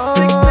tick tock,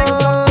 tick tick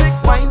tock, tick.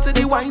 Wine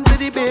to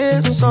the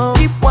bass. So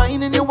keep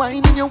whining your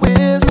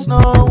waist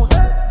now.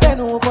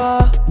 Bend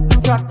over,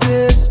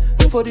 practice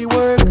for the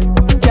work.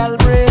 Gal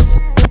brace,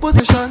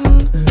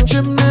 position,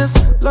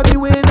 gymnast. Love the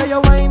way that you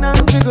whine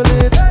and jiggle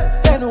it.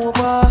 Bend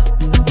over,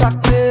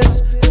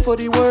 practice for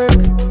the work.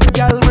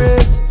 Gal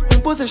brace,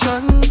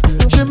 position,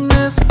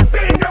 gymnast.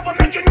 Bend over,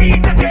 make your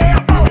knees to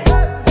tear out.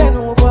 Bend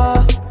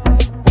over,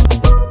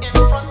 in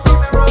front of the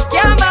mirror.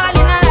 Can't ball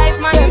in a life,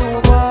 man. Bend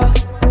over.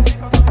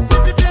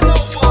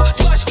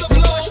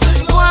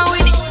 Go on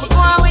with it, go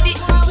on with it.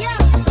 Yeah,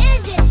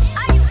 is it?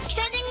 Are you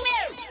kidding me?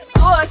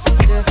 Ghost,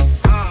 yeah.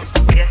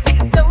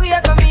 So we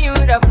are coming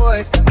with a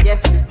force, yeah.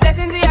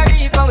 Blessings we are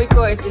reap and we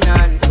coursing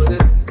on full.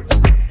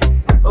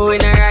 Oh, we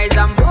in a rise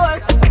and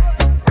boast.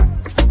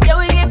 Yeah,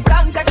 we give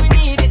thanks.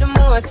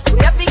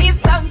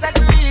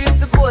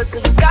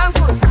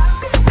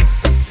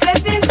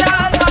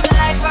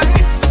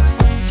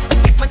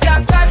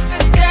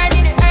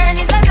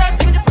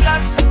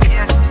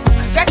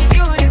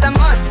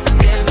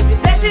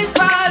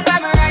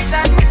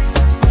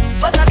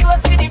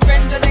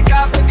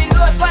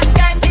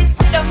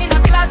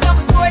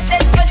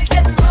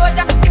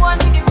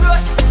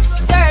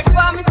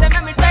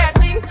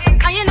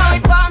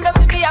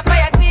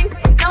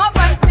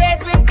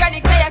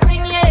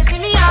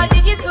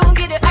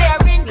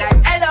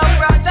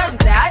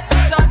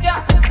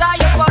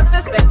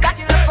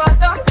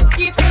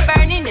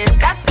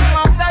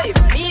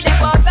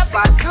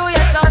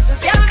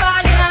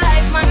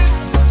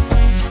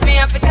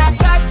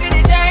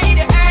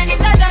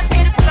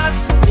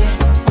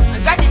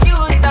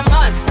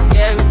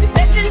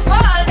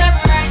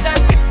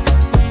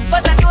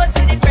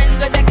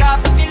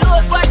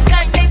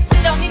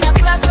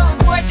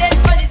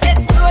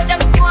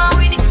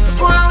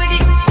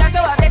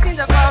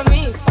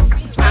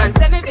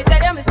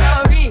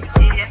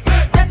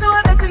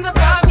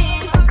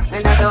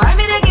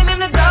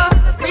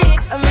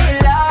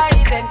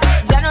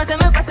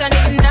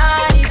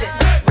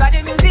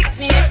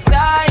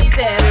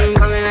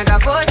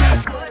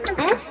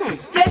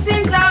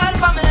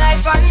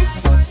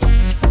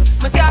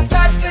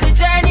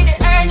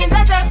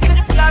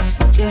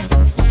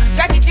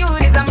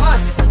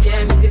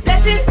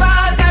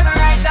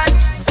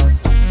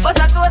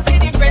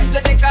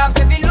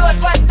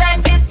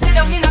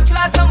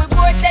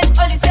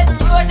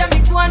 road and me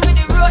go on with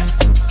the road.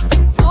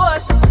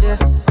 Ghost, yeah,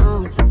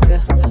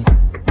 yeah.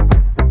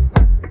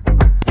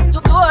 To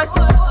ghost.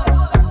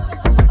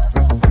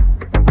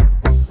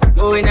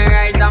 Oh, in a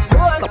rise and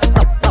boast.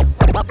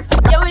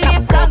 Yeah, we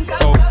give thanks.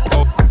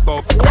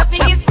 Yeah, we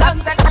give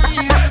thanks and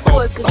we are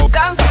supposed to be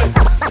thankful.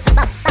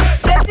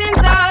 Blessings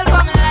all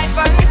for my life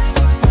and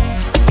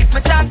my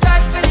thank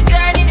God for the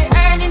journey, the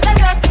earnings, and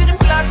just for the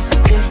plus.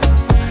 Yeah.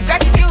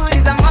 Gratitude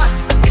is a must.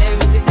 Yeah,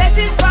 we say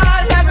blessings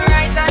fall, have a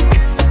right hand.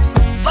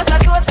 But I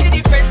toast to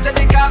the friends that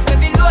take off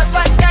every load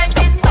one time.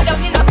 Kids sit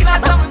down in a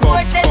class and we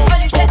board then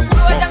only set the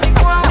road and we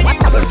go on with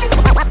the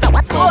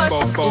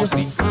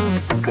bossy.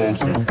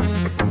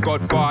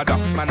 Godfather,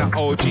 man a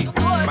OG,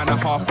 man a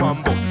half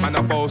humble, man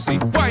a bossy.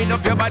 Wind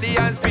up your body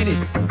and spin it,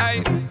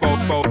 aye.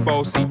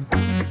 Bossy.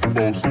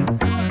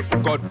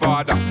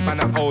 Godfather, man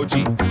a OG,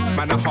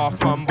 man a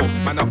half humble,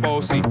 man a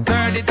bossy.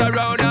 Turn it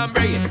around and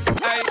bring it,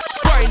 aye.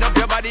 Wind up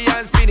your body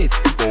and spin it,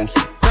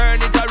 bossy.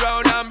 Turn it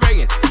around and bring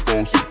it,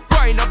 bossy.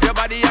 Wind up your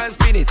body and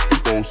spin it,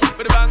 bossy.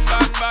 With a bang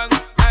bang bang,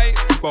 aye.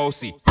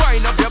 Bossy.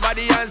 Wind up your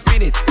body and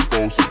spin it,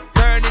 bossy.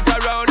 Turn it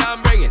around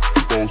and bring it,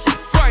 bossy.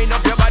 Wind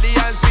up your body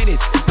and spin it,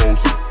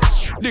 bossy.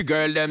 The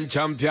girl them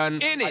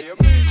champion in it.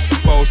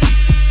 Bossy.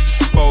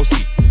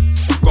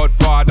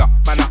 Godfather,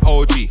 man a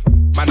OG,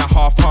 man a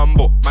half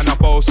humble, man a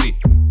bossy.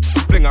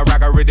 Fling a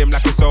rag a rhythm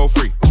like it's all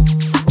free.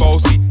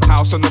 Bossy,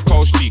 house on the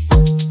coast G.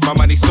 My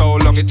money so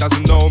long it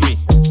doesn't know me.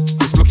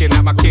 It's looking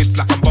at my kids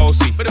like I'm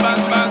bossy. Bang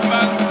bang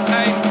bang,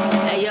 hey.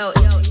 Hey yo,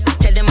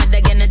 tell them what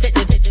they're gonna take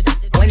the.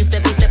 When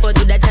step out,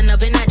 do that turn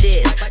up in a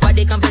days.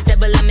 Body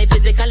comfortable, I'm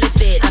physically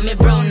fit. I'm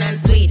brown and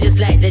sweet, just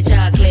like the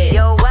chocolate.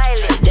 Yo,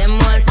 Wiley, them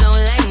ones sound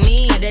like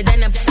me. Other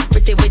than a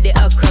pretty with the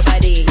okra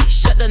body.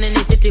 Shut down in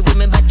the city with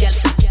me bad girl.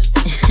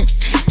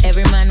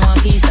 Every man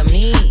want piece of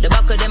me. The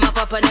back of them up,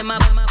 up and them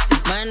up.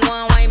 Man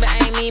want wine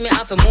behind me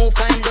have to move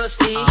kind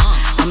dusty.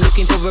 I'm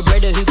looking for a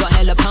brother who got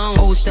hella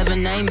pounds.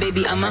 079,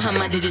 baby, I'm a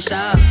hammer, did you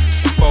shop?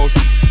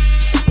 Bossy.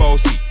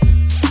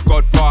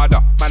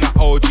 Godfather, man a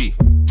OG,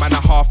 man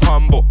a half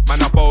humble,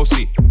 man a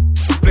bossy.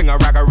 Fling a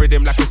rag a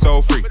rhythm like it's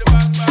all free.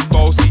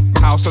 Bossy,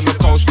 house on the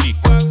coast G.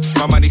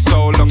 My money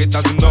so long it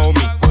doesn't know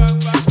me.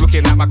 It's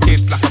looking at my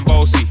kids like I'm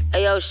bossy.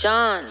 Hey yo,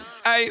 Sean.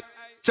 Hey,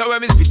 so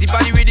when me spitty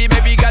body with it,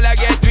 maybe gala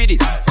get with it.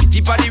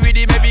 Spitty body with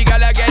it, maybe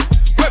gala get.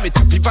 When me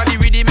tappy body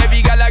with it,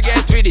 maybe gala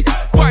get with it.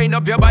 Wind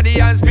up your body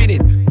and spin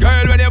it.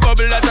 Girl, when you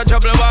bubble that's a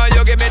trouble, why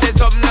you give me this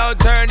something now?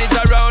 Turn it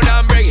around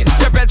and bring it.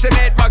 You're pressing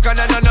it back on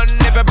and on.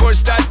 Never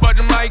push that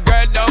button, my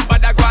girl down,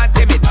 but I can't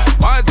tame it.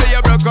 Once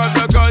you broke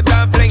out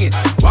and fling it.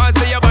 Once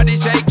your body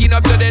shaking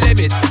up to the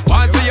limit.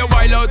 Once you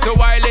wild out to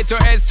wild it to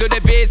S to the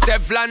base,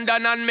 step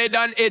London and mid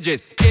on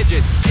edges.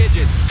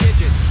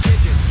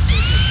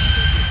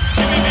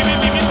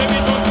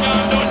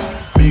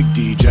 Big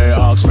DJ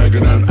Ox,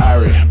 Megan and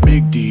Ari.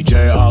 Big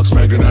DJ Ox,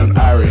 Megan and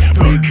Ari.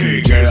 Big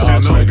DJ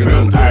Ox, Megan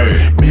and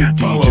Ari. Big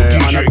DJ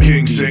on a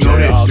big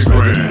DJ Ox,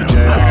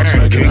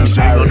 Megan and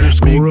Ari.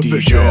 Big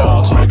DJ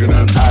Ox, Megan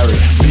and Ari.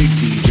 Big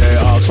DJ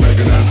Ox,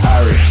 Megan and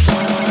Ari.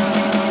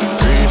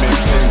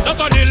 Duck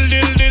a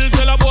dill,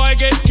 tell a boy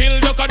get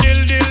killed. Duck a dill,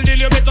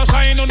 you better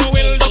sign on the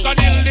will. Duck a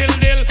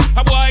dill,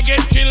 a boy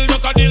get killed.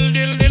 Duck a dill,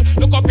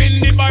 look up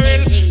in the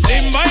barrel.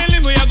 Limb by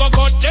limb, we a go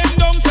cut them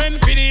down, send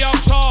for the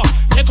oxa.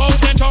 Take out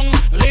the tongue.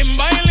 Limb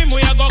by limb,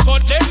 we a go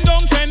cut them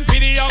down, send for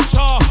the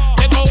oxa.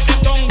 Take out the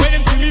tongue. When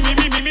them see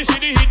me, see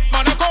the hit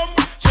man a come.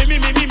 See me,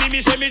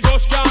 say me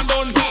just can't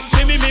done.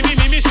 See me, see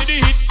the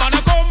hit man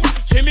a come.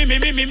 See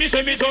me,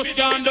 say me just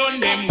can't done.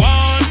 Them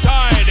one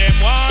time.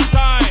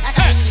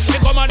 Hey, they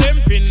come a them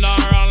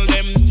funeral,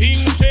 them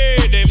things say.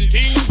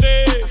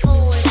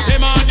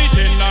 Them on the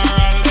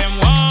general, them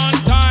one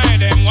time.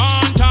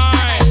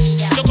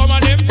 They come a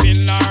them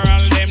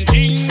funeral, them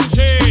things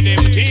say.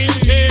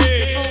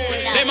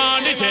 Them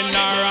on the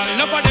general.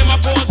 Enough of them a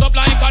pose up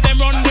like a them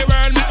run the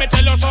world. Let me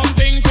tell you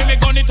something, fi me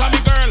gun it a me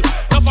girl.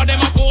 Enough of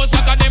them a pose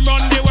like a them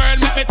run the world.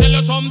 Let me tell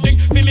you something,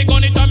 fi me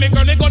gun it a me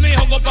girl. Me gun me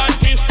hug up and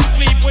kiss.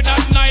 Sleep with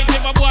that night.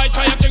 If a boy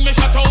try to bring me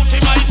shot out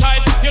in my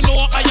side, you know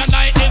I and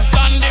I is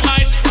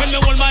dynamite. When me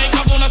hold my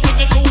microphone, I take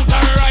the truth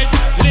and right.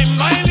 Limb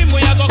by limb,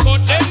 we a go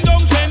cut them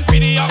down, send for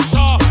the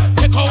oxa.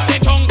 Take out the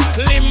tongue.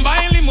 Limb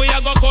by limb, we a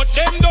go cut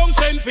them down,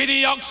 send for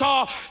the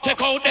oxa.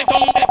 Take out the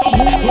tongue.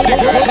 The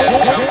girl them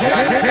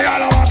champion. They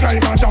all walk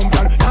like a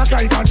champion, talk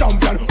like a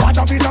champion. What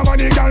a piece of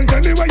money, girl,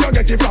 tell me where you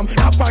get it from.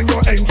 Knock on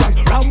your entrance,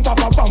 ram pa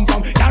pa pam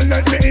pam. Can't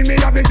let me in, me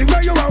have the thing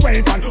where you are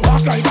waiting.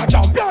 Walk like a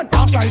champion,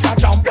 talk like a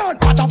champion.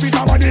 What a piece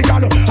of money,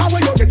 girl, how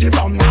where you get it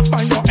from? Knock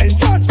on your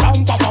entrance,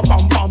 ram pa pa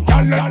pam pam.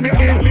 Can't let me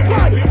in.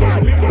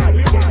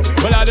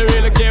 Well, I don't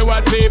really care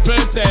what people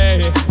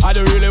say. I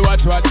don't really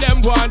watch what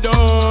them want do.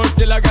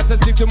 Still I got to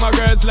stick to my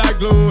girls like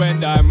glue.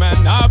 And I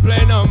man, I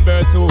play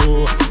number 2.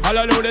 All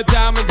I know the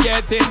time is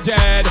getting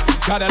jet.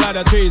 Got a lot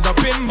of trees up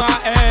in my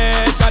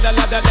head. Got a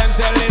lot of them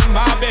telling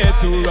my bed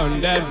to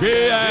run that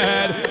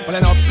red. Well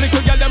enough,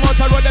 little girl them out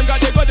the road, them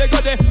got they.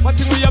 One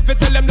thing we have to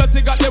tell them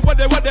nothing got they what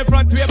they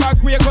front way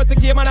back way. Cut the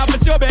game and have to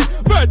show me.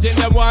 Virgin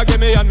them want give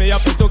me and me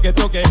have to took it.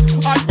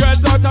 Hot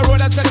girls out the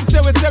road, I tell them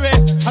say we.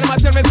 And I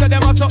tell me say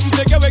them have something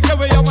to give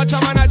we. Young much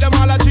man at them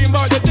all a dream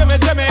about the Jimmy.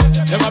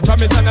 Them a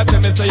promise and I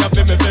tell me say you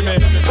feel me.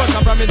 But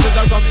I promise is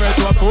I compare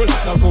to a fool,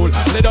 no fool.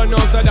 They don't know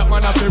so that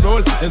man have to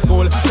roll. It's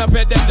cool. Now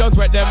pet them just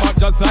wet them up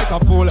just like a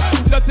fool.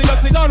 Dirty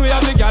down we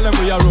have the gal and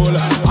we a roll.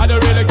 I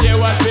don't really care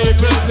what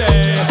people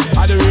say.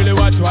 I don't really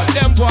watch what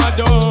them want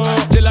do.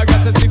 Still I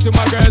got to stick to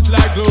my girls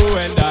like glue.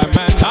 And I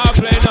man I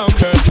play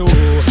number 2.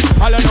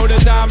 All I know the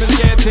time is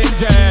getting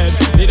jet.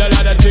 Need a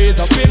lot of trees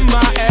up in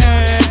my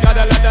head. Got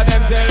a lot of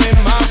them telling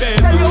my bed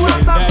to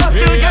end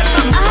that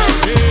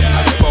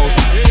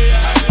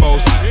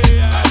bossy,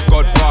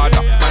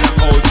 Godfather, man a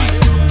OG,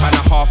 man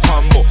a half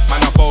humble,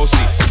 man a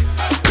bossy.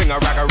 Bring a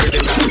rag a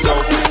rhythm to the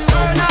soul.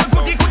 Turn out,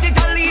 put it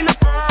Galina.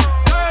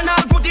 Turn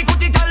out, put it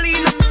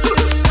Galina.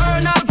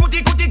 Turn out, put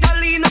it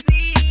Galina.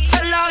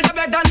 Sell all your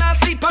bed and not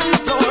sleep on the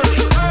floor.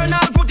 Turn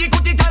out, put it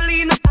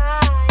Galina.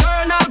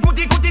 Turn out, put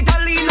it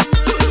Galina.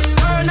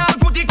 Turn out,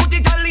 put it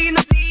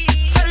Galina.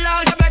 Sell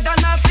all your bed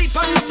and not sleep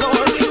on the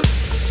floor.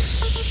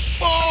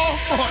 Oh,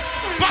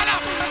 pala.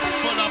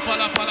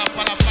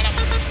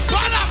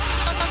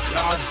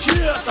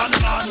 Cheers and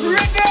man.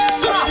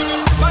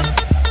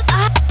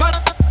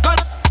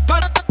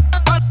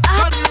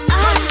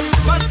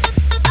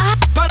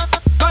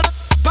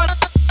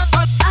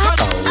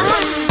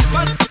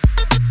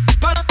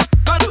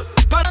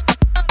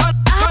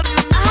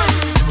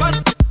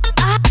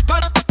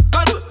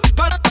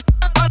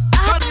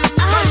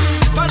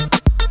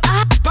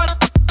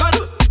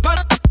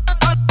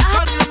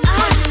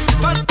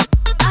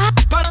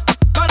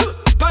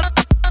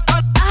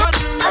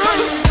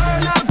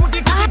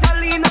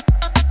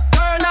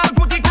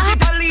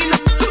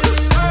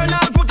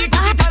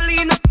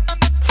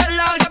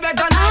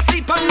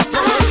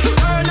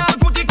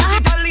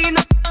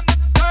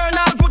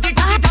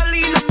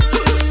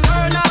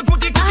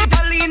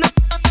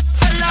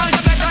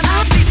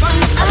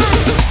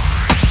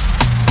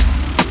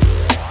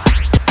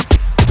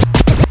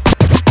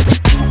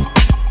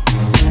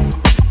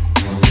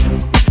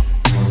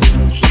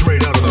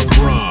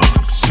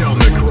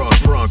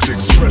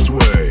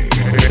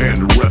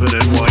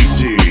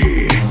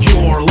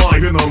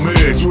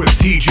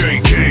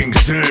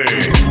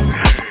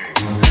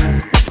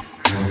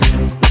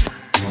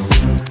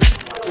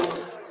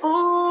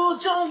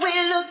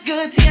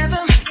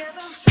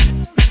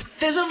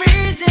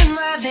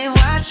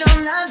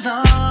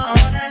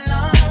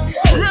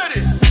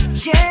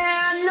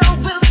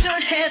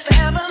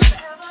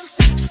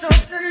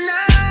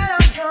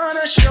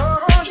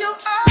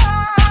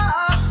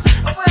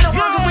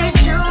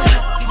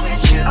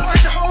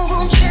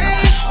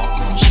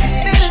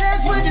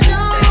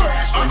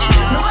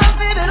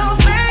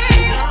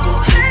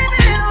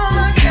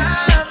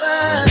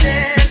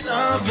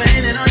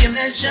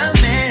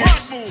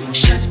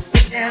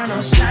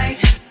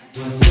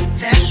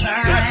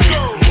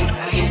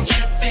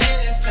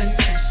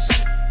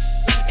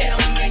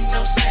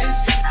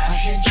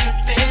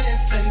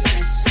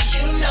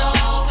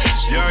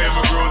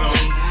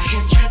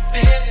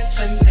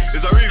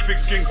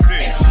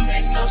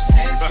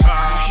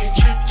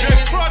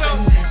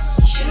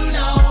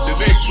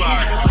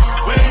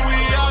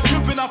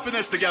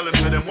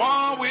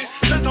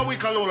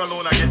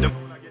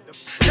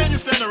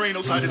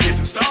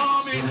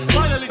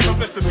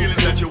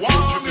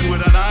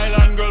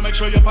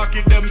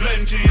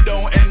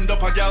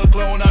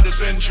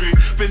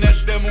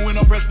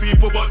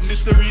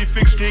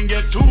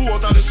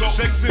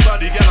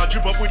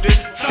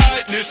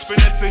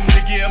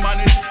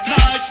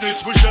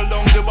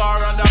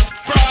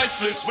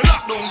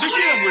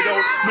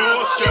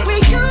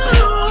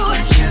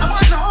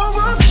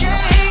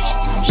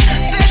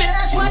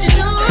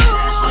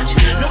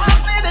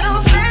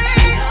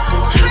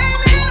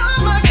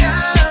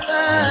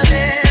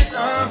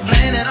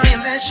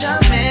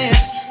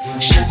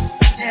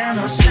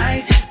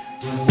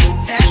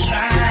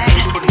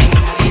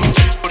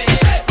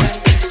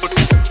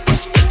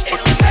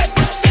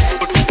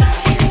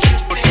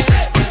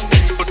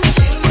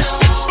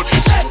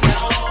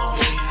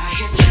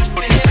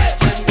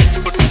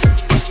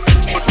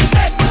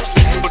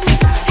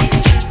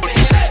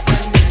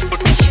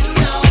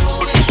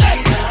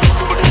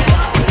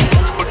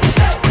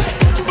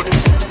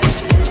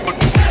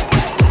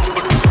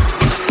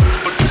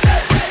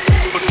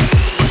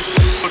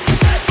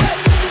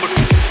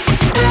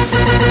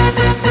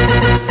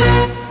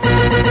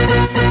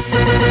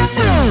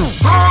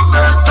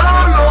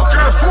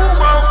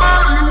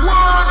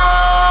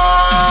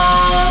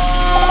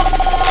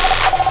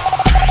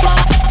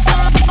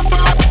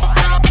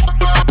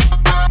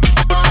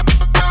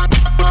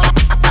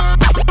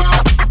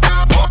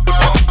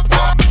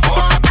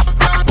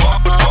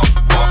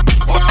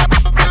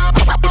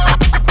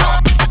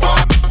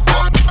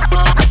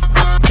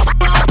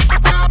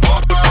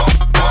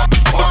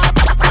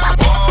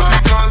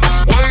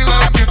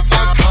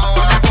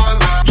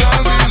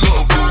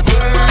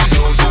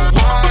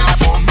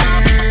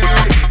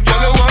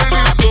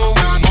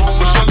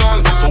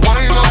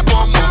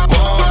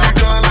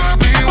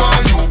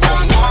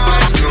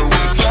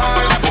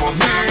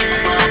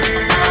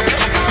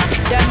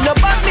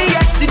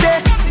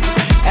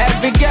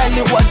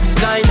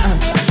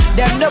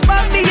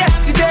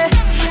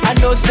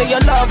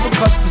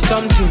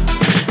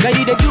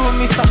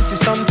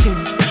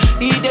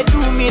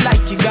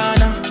 you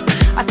Ghana.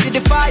 I see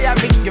the fire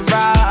in your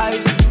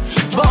eyes,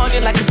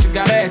 burning like a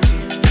cigarette.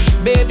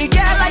 Baby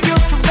girl, are you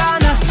from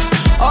Ghana?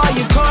 Or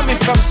you coming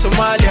from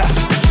Somalia?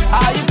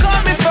 Are you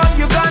coming from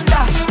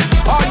Uganda?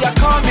 Or you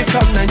coming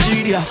from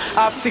Nigeria?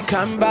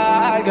 African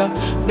bag,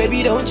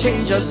 baby, don't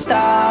change your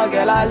style.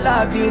 Girl, I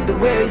love you the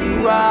way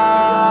you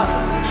are.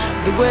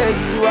 The way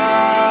you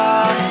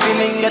are.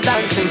 Feeling your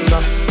dancing,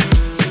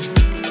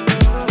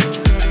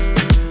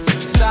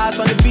 stars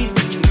on the beat,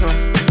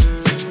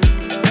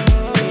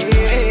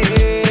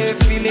 yeah,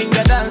 feeling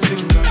your dancing,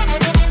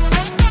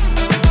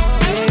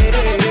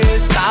 yeah,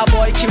 star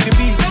boy kill the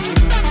beat,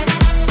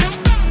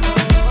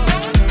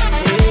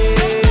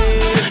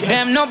 yeah.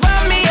 Them know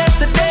about me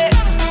yesterday.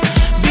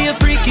 Be a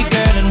freaky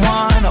girl and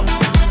wind up.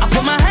 I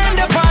put my hand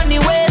up on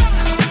your waist.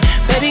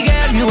 Baby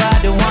girl, you are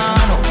the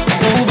one.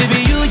 Oh,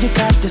 baby, you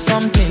got the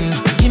something.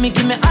 Give me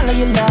all of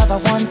your love, I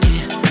want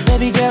it.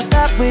 Baby girl,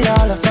 stop with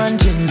all the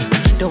fronting.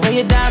 The way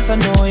you dance, I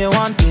know you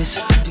want this.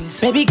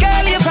 Baby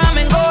girl, you're from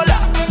Angola.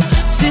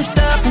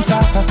 Sister from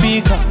South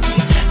Africa.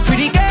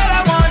 Pretty girl,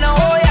 I wanna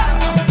hold ya.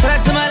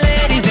 Talk to my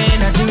ladies in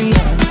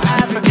Nigeria.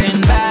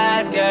 African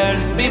bad girl,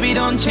 baby,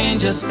 don't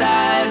change your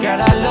style.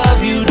 Girl, I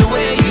love you the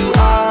way you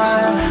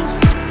are.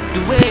 The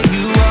way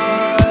you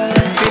are.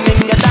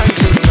 Feeling your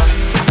dancing,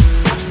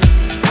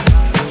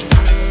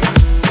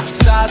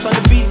 stars on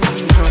the beat,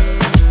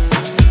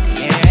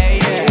 yeah,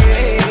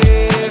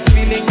 yeah,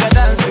 feeling your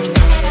dancing,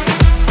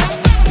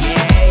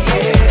 yeah,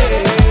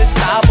 yeah,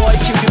 star boy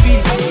kill the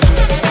beat,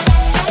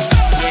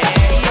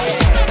 yeah, yeah.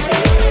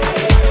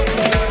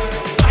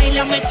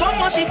 Báilame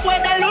como si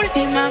fuera la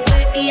última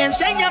vez y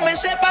enséñame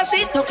ese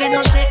pasito que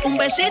no sé, un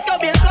besito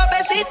bien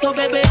suavecito,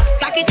 bebé.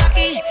 Taqui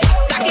taqui,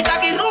 taqui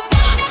taqui rumba.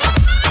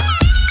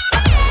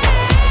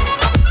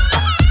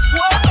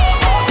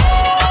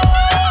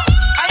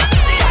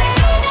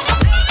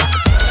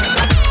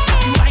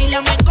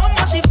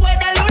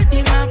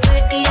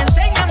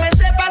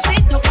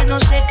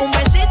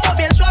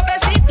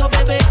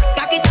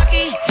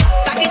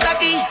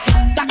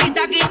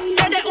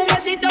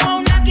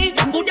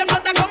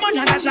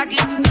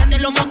 Prende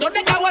los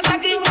motores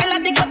Kawasaki. En la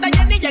discota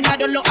Jenny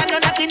llegaron los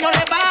Anunnaki. No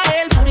le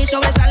baje, el puri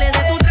sobresale de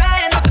tu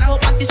traje. No trajo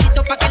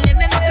panticito pa' que el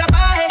nene no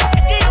trabaje.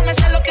 Es que yo me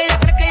sé lo que ella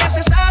cree que ya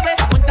se sabe.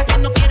 Cuenta que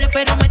no quiere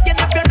pero me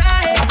tiene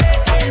espionaje.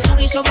 El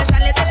puri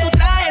sobresale de tu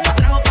traje. No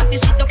trajo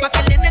panticito pa' que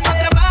el nene no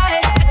trabaje.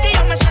 Es que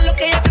yo me sé lo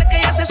que ella cree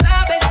que ya se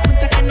sabe.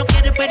 Cuenta que no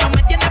quiere pero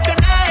me tiene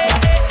espionaje.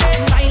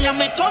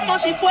 Báilame como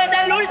si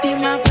fuera la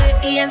última vez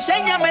y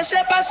enséñame ese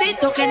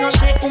pasito que no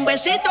sé, un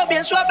besito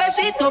bien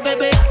suavecito,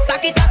 bebé.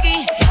 Taqui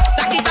taqui,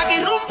 taqui taqui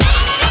rumba.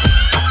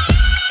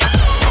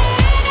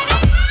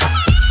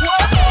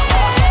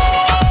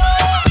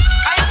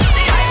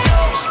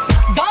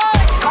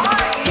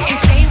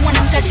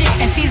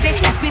 And tease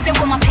it and squeeze it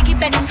when my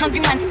piggyback is hungry,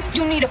 man.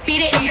 You need to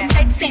beat it. If the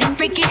text ain't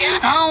freaky,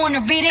 I don't wanna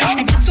read it.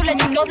 And just to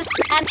let you know, this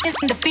I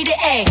isn't defeated.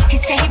 Ayy, he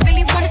said he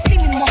really wanna see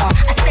me more.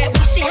 I said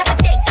we should have a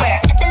date where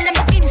at the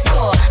Lamborghini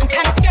store. I'm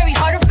kinda scary,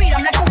 hard to read.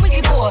 I'm like a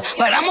Ouija board,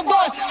 but I'm a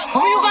boss.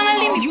 Who you gonna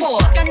leave me for?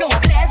 Got no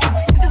class,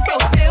 this is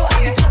broke still. I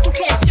be talking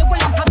cash shit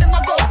while I'm popping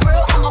my gold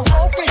grill. I'm a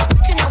whole rich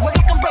bitch and I work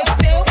like I'm broke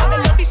still. But the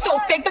love be so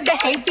fake, but the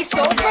hate be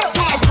so real.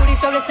 El booty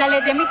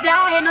sobresale de mi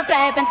traje, no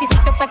traje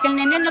panticito pa' que el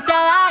nene no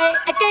trabaje.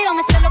 Es que yo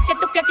me sé lo que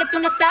tú crees que tú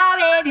no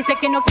sabes. Dice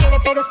que no quiere,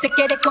 pero se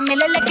quiere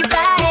comerle el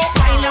equipaje.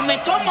 Báilame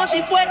como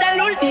si fuera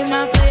la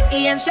última vez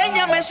y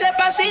enséñame ese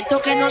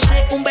pasito que no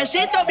sé, un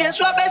besito bien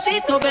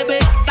suavecito, bebé.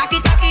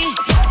 Taqui taqui,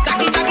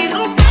 taqui taqui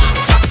rumba.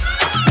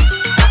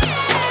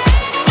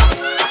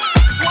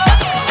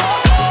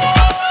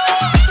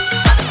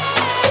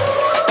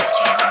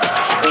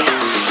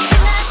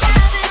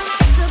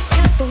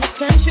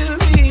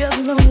 Century of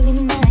lonely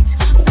nights,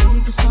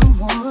 waiting for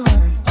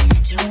someone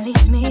to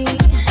release me. You're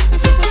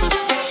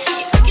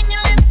licking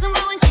your lips and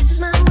blowing kisses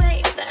my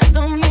way. That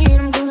don't mean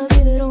I'm gonna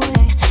give it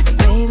away,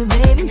 baby,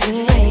 baby,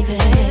 baby.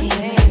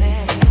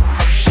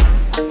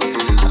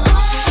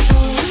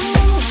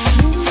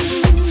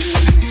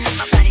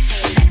 My body's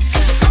saying let's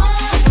go.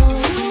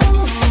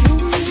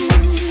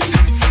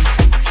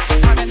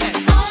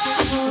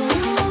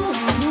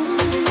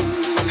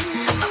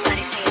 My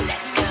body's saying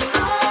let's go.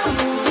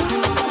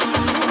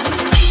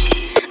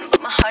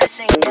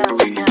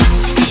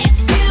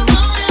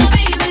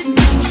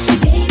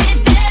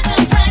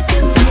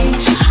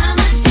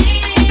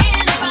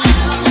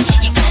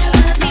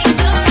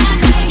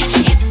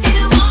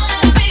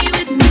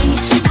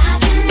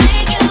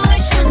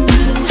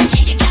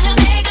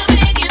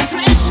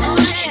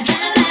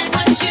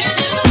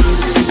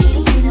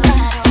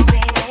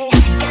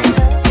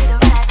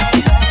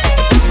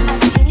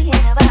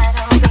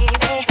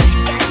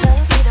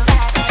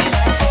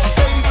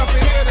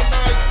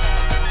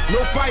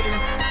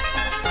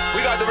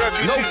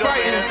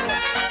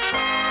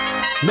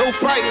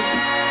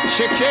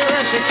 Shakira.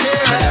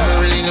 I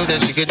never really knew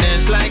that she could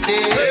dance like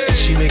this.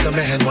 She make a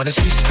man wanna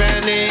speak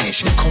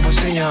Spanish. Como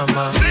se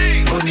llama?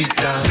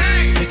 Bonita,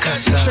 mi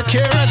casa.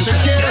 Shakira,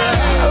 Shakira.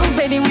 Oh,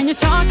 baby, when you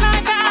talk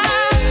like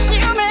that,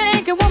 you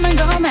make a woman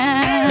go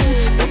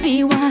mad. So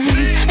be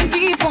wise and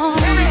be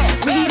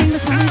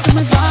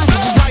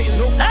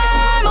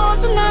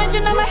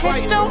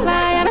hips don't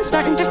lie, I've been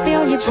starting to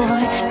feel you,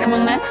 boy. Come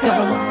on, let's go,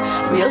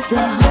 real slow.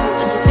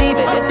 Don't you see,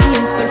 baby, I see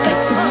it's perfect.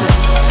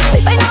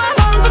 Babe, I know I'm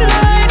on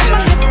tonight.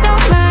 My hips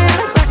don't lie, I've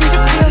been starting to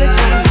feel it's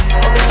right.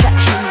 All the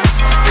attraction,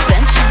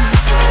 attention.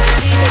 Don't you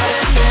see, baby, I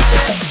see it's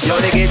perfect. Yo,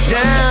 they get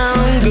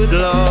down, good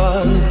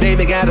lord.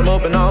 Baby got them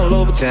open all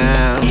over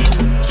town.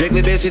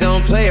 Strictly bitch, you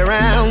don't play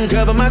around.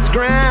 Cover much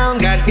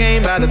ground, got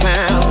game by the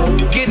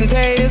pound. Getting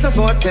paid is a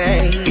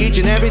forte, each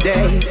and every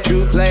day.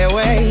 True play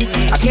away,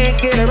 I can't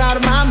get her out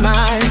of my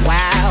mind.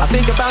 Wow, I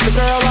think about the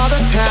girl all the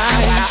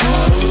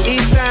time.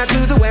 East side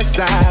to the west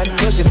side,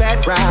 pushing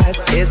fat rides,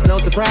 it's no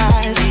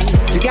surprise.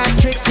 She got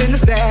tricks in the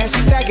stash,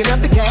 stacking up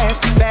the cash,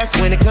 fast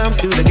when it comes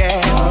to the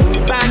gas.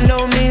 By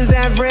no means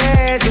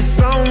average, it's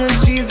on when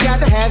she's got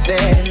to have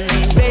that.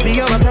 Baby,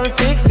 you're a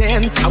perfect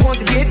 10, I want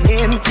to get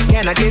in.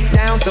 Can I get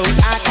down so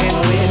I can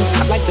win?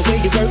 I like the way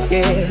you work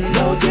it,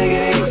 no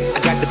diggity. I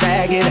got to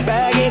bag it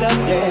up,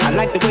 yeah. I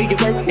like the way you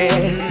work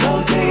it,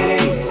 no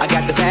diggity. I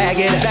got to bag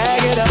it up,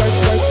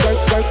 work, work,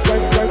 work,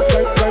 work, work, work,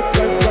 work, work, work,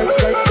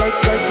 work, work,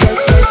 work, work, work,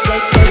 work.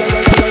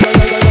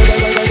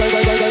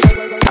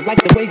 I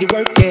like the way you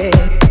work it.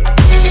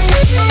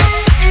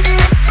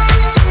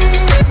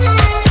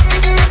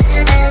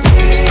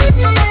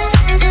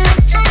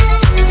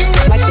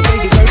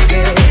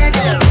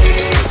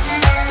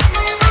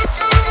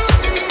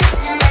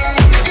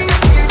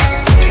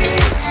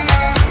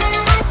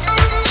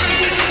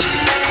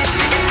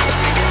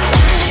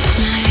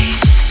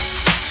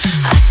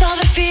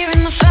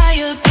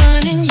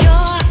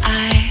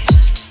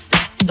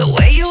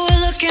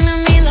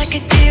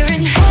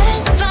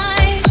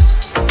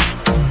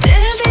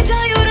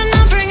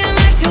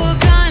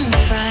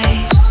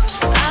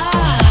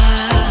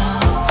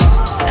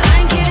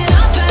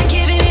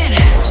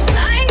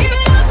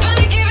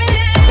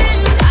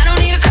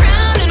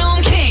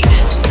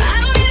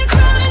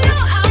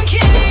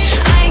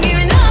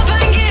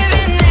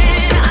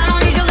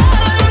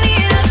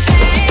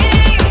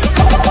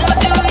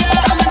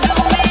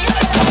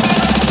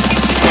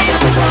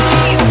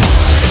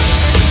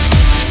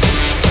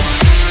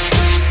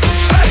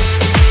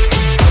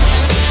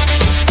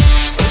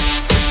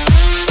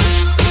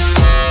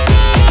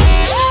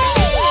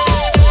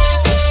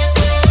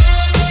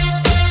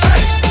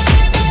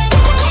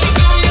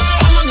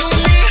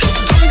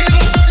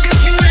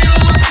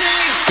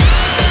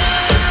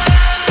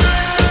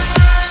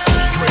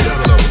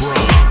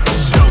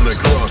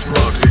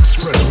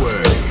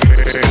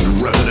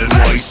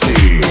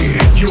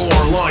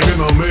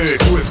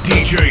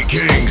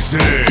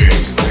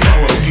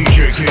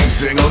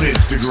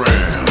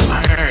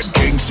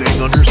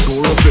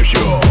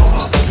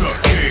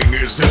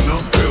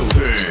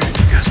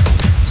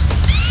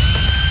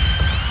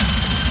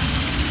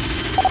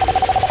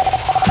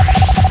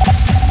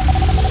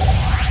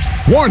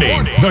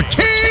 Warning, the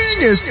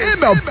king is in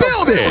the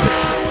building!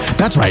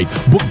 That's right,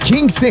 book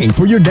King Sing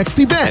for your next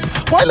event.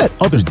 Why let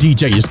others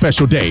DJ your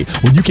special day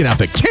when you can have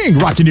the king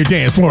rocking your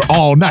dance floor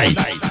all night?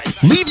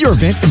 Leave your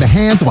event in the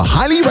hands of a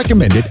highly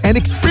recommended and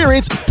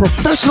experienced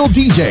professional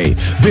DJ.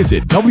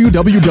 Visit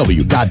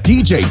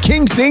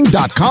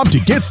www.djkingsing.com to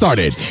get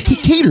started. He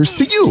caters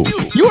to you.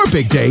 Your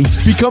big day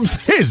becomes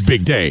his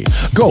big day.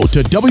 Go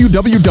to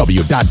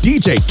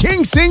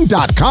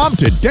www.djkingsing.com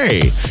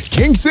today.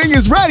 King Sing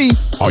is ready.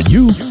 Are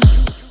you?